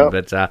Johnson.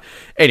 Yep. But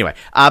anyway,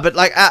 but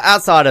like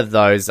outside of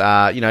those,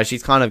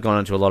 she's kind of gone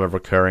into a lot of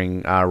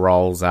recurring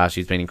roles.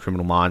 She's been in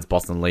Criminal Minds,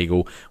 Boston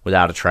Legal,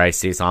 Without a Trace,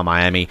 CSI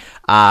Miami,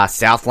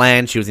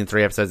 Southland. She was in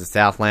 3 episodes of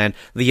Southland.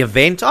 The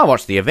Event. I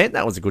watched The Event.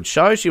 That was a good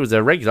show. She was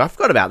a regular. I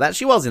forgot about that.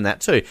 She was in that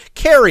too.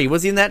 Kerry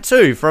was in that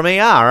too from ER.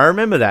 I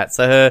remember that.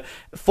 So her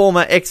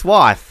former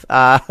ex-wife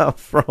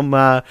from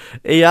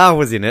ER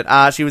was in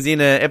it. She was in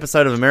an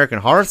episode of American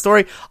Horror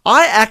Story.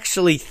 I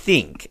actually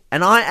think,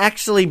 and I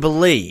actually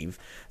believe,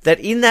 that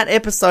in that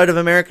episode of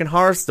American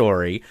Horror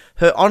Story,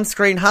 her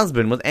on-screen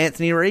husband was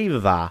Anthony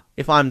Revivar,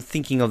 if I'm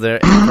thinking of the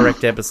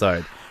correct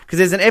episode. Because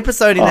there's an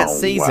episode in that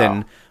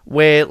season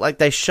where, like,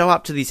 they show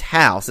up to this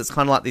house. It's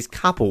kind of like this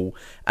couple,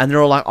 and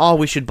they're all like, oh,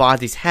 we should buy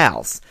this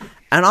house.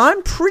 And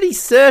I'm pretty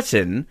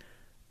certain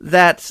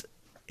that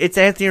it's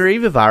Anthony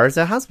Revivar as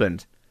her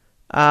husband.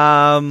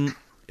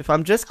 If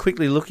I'm just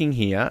quickly looking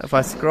here, if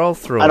I scroll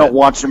through I don't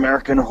watch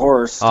American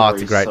Horror Story. Oh,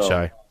 it's a great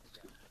show.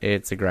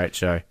 It's a great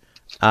show.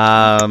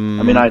 I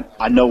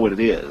know what it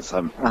is.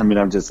 I've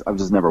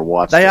just never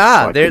watched it. They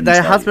are.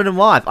 They're husband and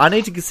wife. I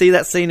need to see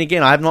that scene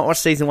again. I have not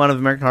watched season 1 of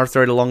American Horror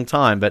Story in a long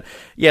time. But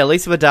yeah,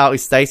 Lisa Vidal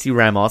is Stacey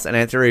Ramos and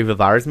Anthony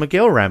Revivar is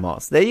Miguel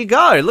Ramos. There you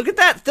go. Look at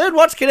that. Third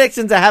Watch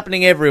connections are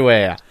happening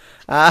everywhere.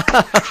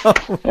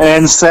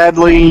 And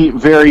sadly,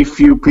 very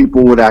few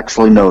people would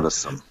actually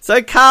notice them.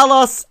 So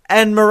Carlos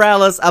and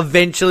Morales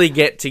eventually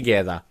get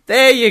together.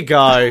 There you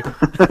go.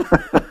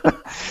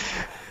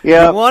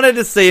 Yeah, you wanted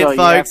to see it,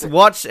 folks.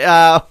 Watch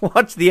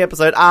the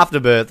episode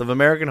Afterbirth of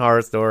American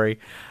Horror Story,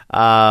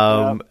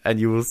 and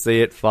you will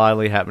see it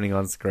finally happening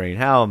on screen.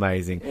 How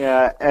amazing!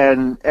 Yeah,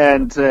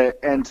 and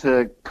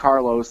to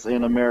Carlos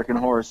in American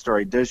Horror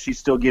Story, does she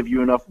still give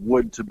you enough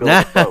wood to build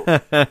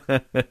a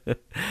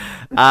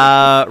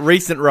boat?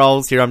 Recent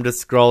roles here. I'm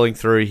just scrolling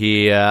through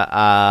here.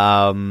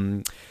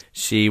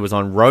 She was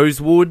on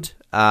Rosewood.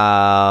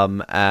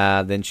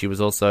 Then she was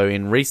also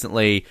in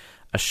recently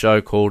a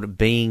show called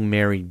Being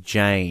Mary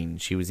Jane.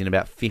 She was in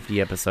about 50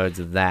 episodes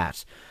of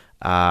that.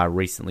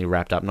 Recently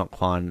wrapped up. Not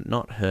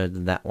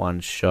heard that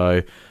one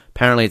show.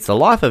 Apparently it's the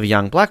life of a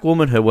young black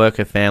woman, her work,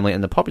 her family,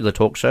 and the popular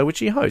talk show which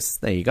she hosts.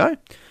 There you go.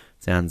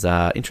 Sounds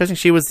interesting.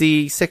 She was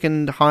the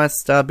second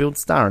highest billed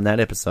star in that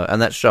episode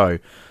and that show,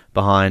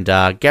 behind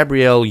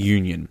Gabrielle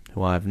Union,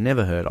 who I've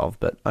never heard of,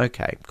 but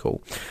okay,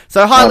 cool.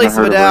 So hi,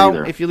 Lisa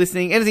Vidal, if you're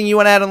listening. Anything you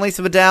want to add on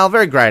Lisa Vidal?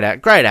 Very great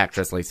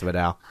actress, Lisa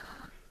Vidal.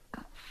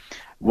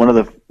 One of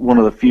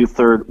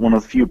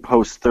the few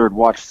post Third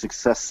Watch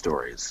success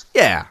stories.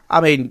 Yeah,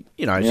 I mean,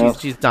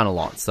 she's done a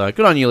lot. So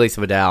good on you, Lisa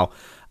Vidal.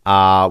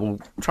 We'll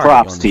try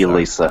props to you,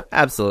 Lisa.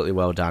 Absolutely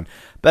well done.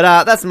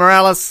 But that's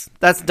Morales,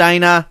 that's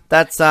Dana,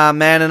 that's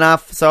Man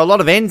Enough. So a lot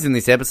of ends in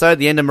this episode.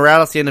 The end of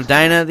Morales, the end of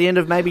Dana, the end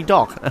of maybe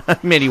Doc,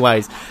 in many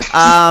ways.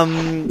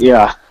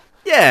 Yeah.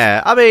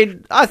 Yeah, I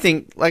mean, I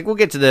think, we'll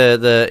get to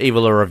the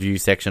Evil or Review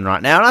section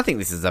right now, and I think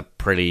this is a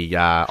pretty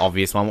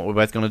obvious one, what we're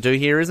both going to do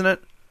here, isn't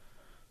it?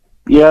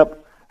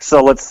 Yep.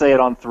 So let's say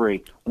it on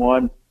 3.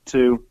 1,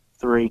 2,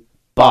 3.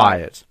 Buy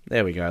it.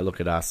 There we go.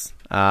 Look at us.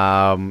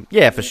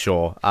 Yeah, for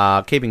sure.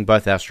 Keeping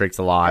both our streaks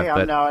alive. Hey,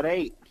 I'm now at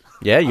 8.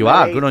 Yeah, you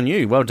are. Good on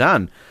you. Well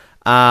done.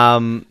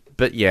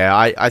 But yeah,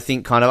 I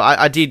think kind of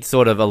I did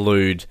sort of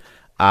allude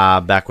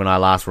back when I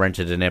last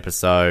rented an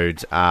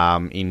episode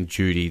in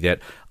Judy that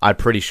I'm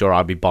pretty sure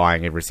I'll be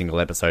buying every single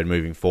episode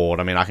moving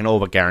forward. I mean, I can all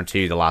but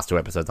guarantee you the last 2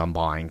 episodes I'm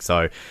buying.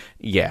 So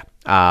yeah,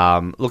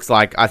 looks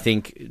like, I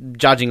think,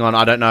 judging on,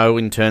 I don't know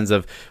in terms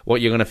of what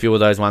you're going to feel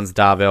with those ones,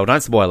 Darvell, don't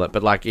spoil it,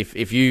 but like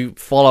if you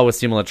follow a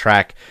similar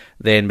track,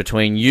 then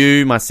between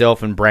you,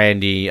 myself, and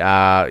Brandy,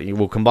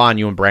 we'll combine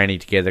you and Brandy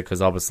together,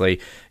 because obviously,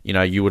 you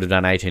know, you would have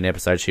done 18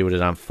 episodes, she would have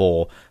done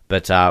 4,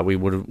 but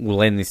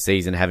we'll end this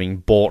season having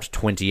bought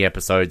 20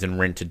 episodes and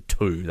rented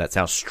 2. That's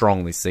how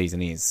strong this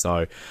season is.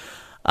 So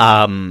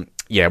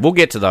yeah, we'll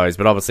get to those,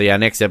 but obviously our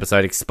next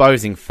episode,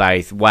 Exposing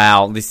Faith.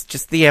 Wow,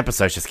 the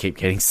episodes just keep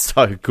getting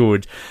so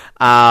good.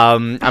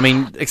 I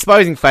mean,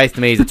 Exposing Faith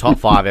to me is a top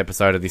 5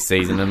 episode of this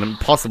season, and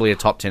possibly a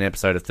top 10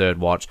 episode of Third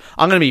Watch.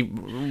 I'm going to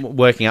be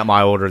working out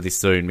my order of this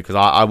soon, because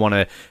I want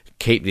to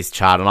keep this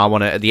chart, and I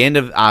want to, at the end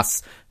of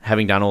us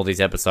having done all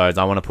these episodes,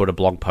 I want to put a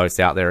blog post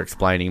out there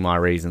explaining my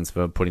reasons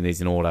for putting these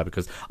in order,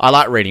 because I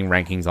like reading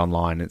rankings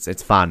online.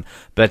 It's fun.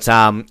 But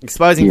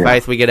Exposing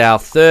Faith, we get our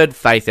 3rd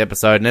Faith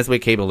episode, and as we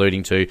keep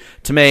alluding to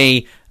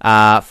me,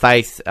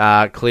 Faith,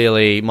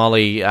 clearly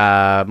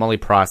Molly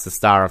Price, the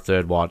star of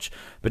Third Watch,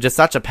 but just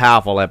such a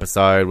powerful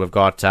episode. We've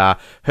got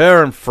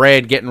her and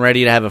Fred getting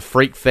ready to have a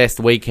freak fest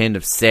weekend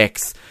of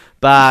sex.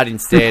 But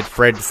instead,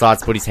 Fred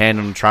decides to put his hand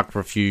on the truck for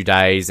a few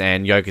days,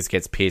 and Yokas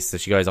gets pissed, so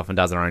she goes off and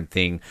does her own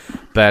thing.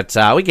 But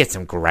we get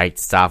some great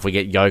stuff. We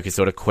get Yokas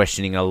sort of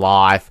questioning her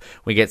life.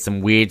 We get some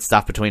weird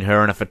stuff between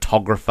her and a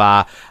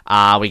photographer.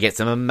 We get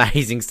some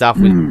amazing stuff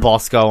with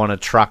Bosco on a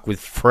truck with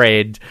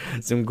Fred.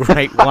 Some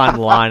great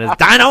one-liners.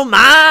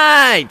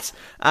 Dynamite!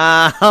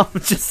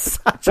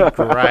 Just such a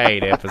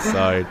great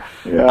episode.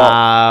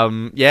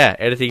 Yeah,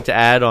 anything to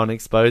add on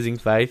Exposing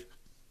Faith?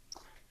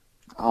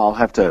 I'll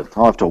have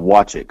to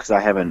watch it, because I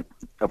haven't.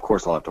 Of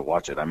course, I'll have to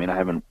watch it. I mean, I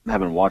haven't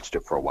watched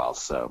it for a while,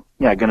 so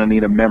yeah, gonna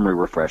need a memory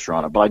refresher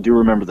on it. But I do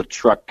remember the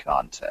truck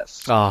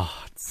contest. Oh,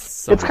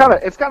 it's kind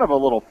of a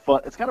little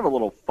fun. It's kind of a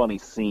little funny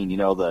scene, you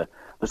know, the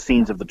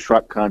scenes of the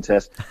truck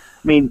contest. I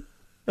mean,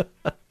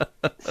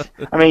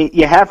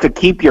 you have to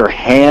keep your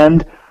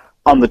hand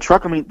on the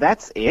truck. I mean,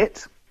 that's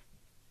it.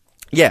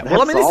 Yeah,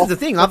 well, I mean, this is the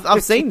thing.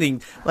 I've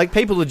seen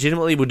people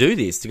legitimately will do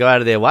this to go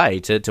out of their way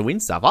to win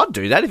stuff. I'd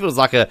do that if it was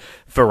like a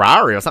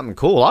Ferrari or something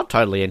cool. I'd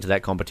totally enter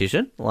that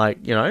competition.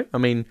 Like, you know, I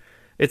mean,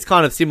 it's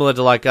kind of similar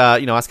to like,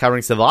 you know, us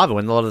covering Survivor,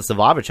 when a lot of the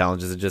Survivor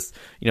challenges are just,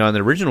 you know, in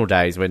the original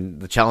days when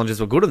the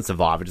challenges were good in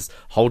Survivor, just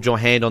hold your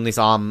hand on this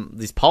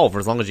pole for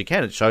as long as you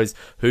can. It shows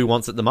who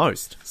wants it the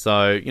most.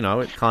 So, you know,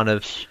 it kind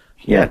of,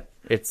 yeah.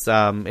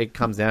 It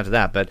comes down to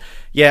that. But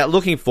yeah,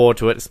 looking forward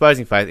to it.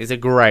 Exposing Faith is a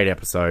great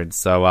episode,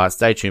 so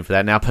stay tuned for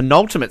that. Now,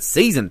 penultimate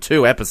season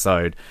 2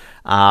 episode.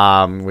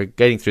 We're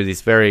getting through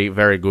this very,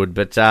 very good.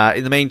 But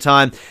in the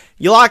meantime,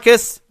 you like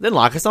us, then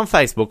like us on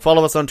Facebook.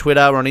 Follow us on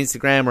Twitter, we're on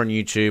Instagram, we're on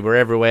YouTube, we're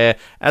everywhere.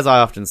 As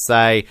I often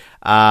say,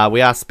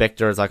 we are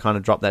Spectre, as I kind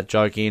of dropped that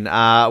joke in. We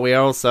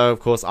are also,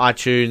 of course,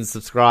 iTunes,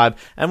 subscribe.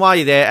 And while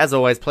you're there, as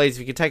always, please, if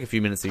you could take a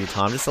few minutes of your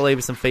time just to leave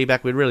us some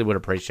feedback, we really would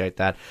appreciate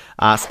that.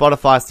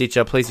 Spotify,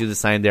 Stitcher, please do the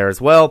same there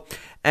as well.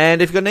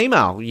 And if you've got an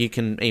email, you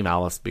can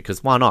email us,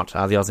 because why not?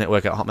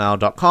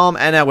 TheOzNetwork@hotmail.com,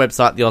 and our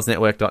website,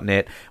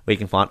 theoznetwork.net, where you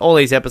can find all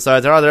these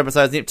episodes, our other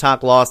episodes, Nip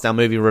Tuck Lost, our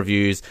movie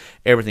reviews,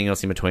 everything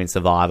else in between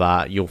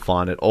Survivor. You'll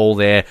find it all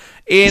there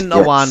in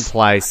the one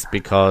place,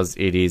 because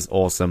it is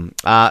awesome.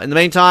 In the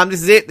meantime,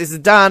 this is it. This is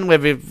done.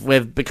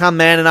 We've become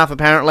man enough,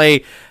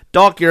 apparently.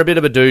 Doc, you're a bit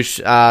of a douche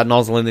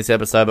nozzle in this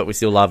episode, but we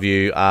still love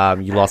you.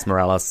 You lost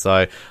Morales,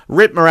 so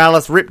rip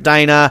Morales, rip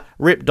Dana,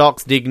 rip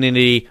Doc's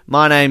dignity.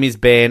 My name is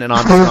Ben, and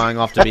I'm just going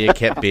off to be a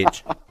kept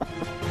bitch.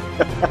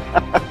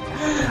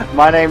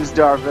 My name's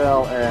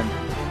Darvell, and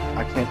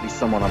I can't be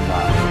someone I'm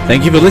not.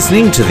 Thank you for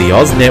listening to the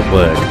Oz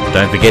Network.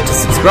 Don't forget to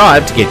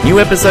subscribe to get new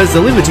episodes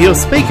delivered to your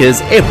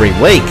speakers every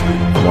week.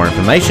 For more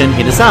information,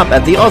 hit us up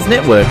at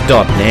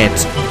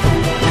theoznetwork.net.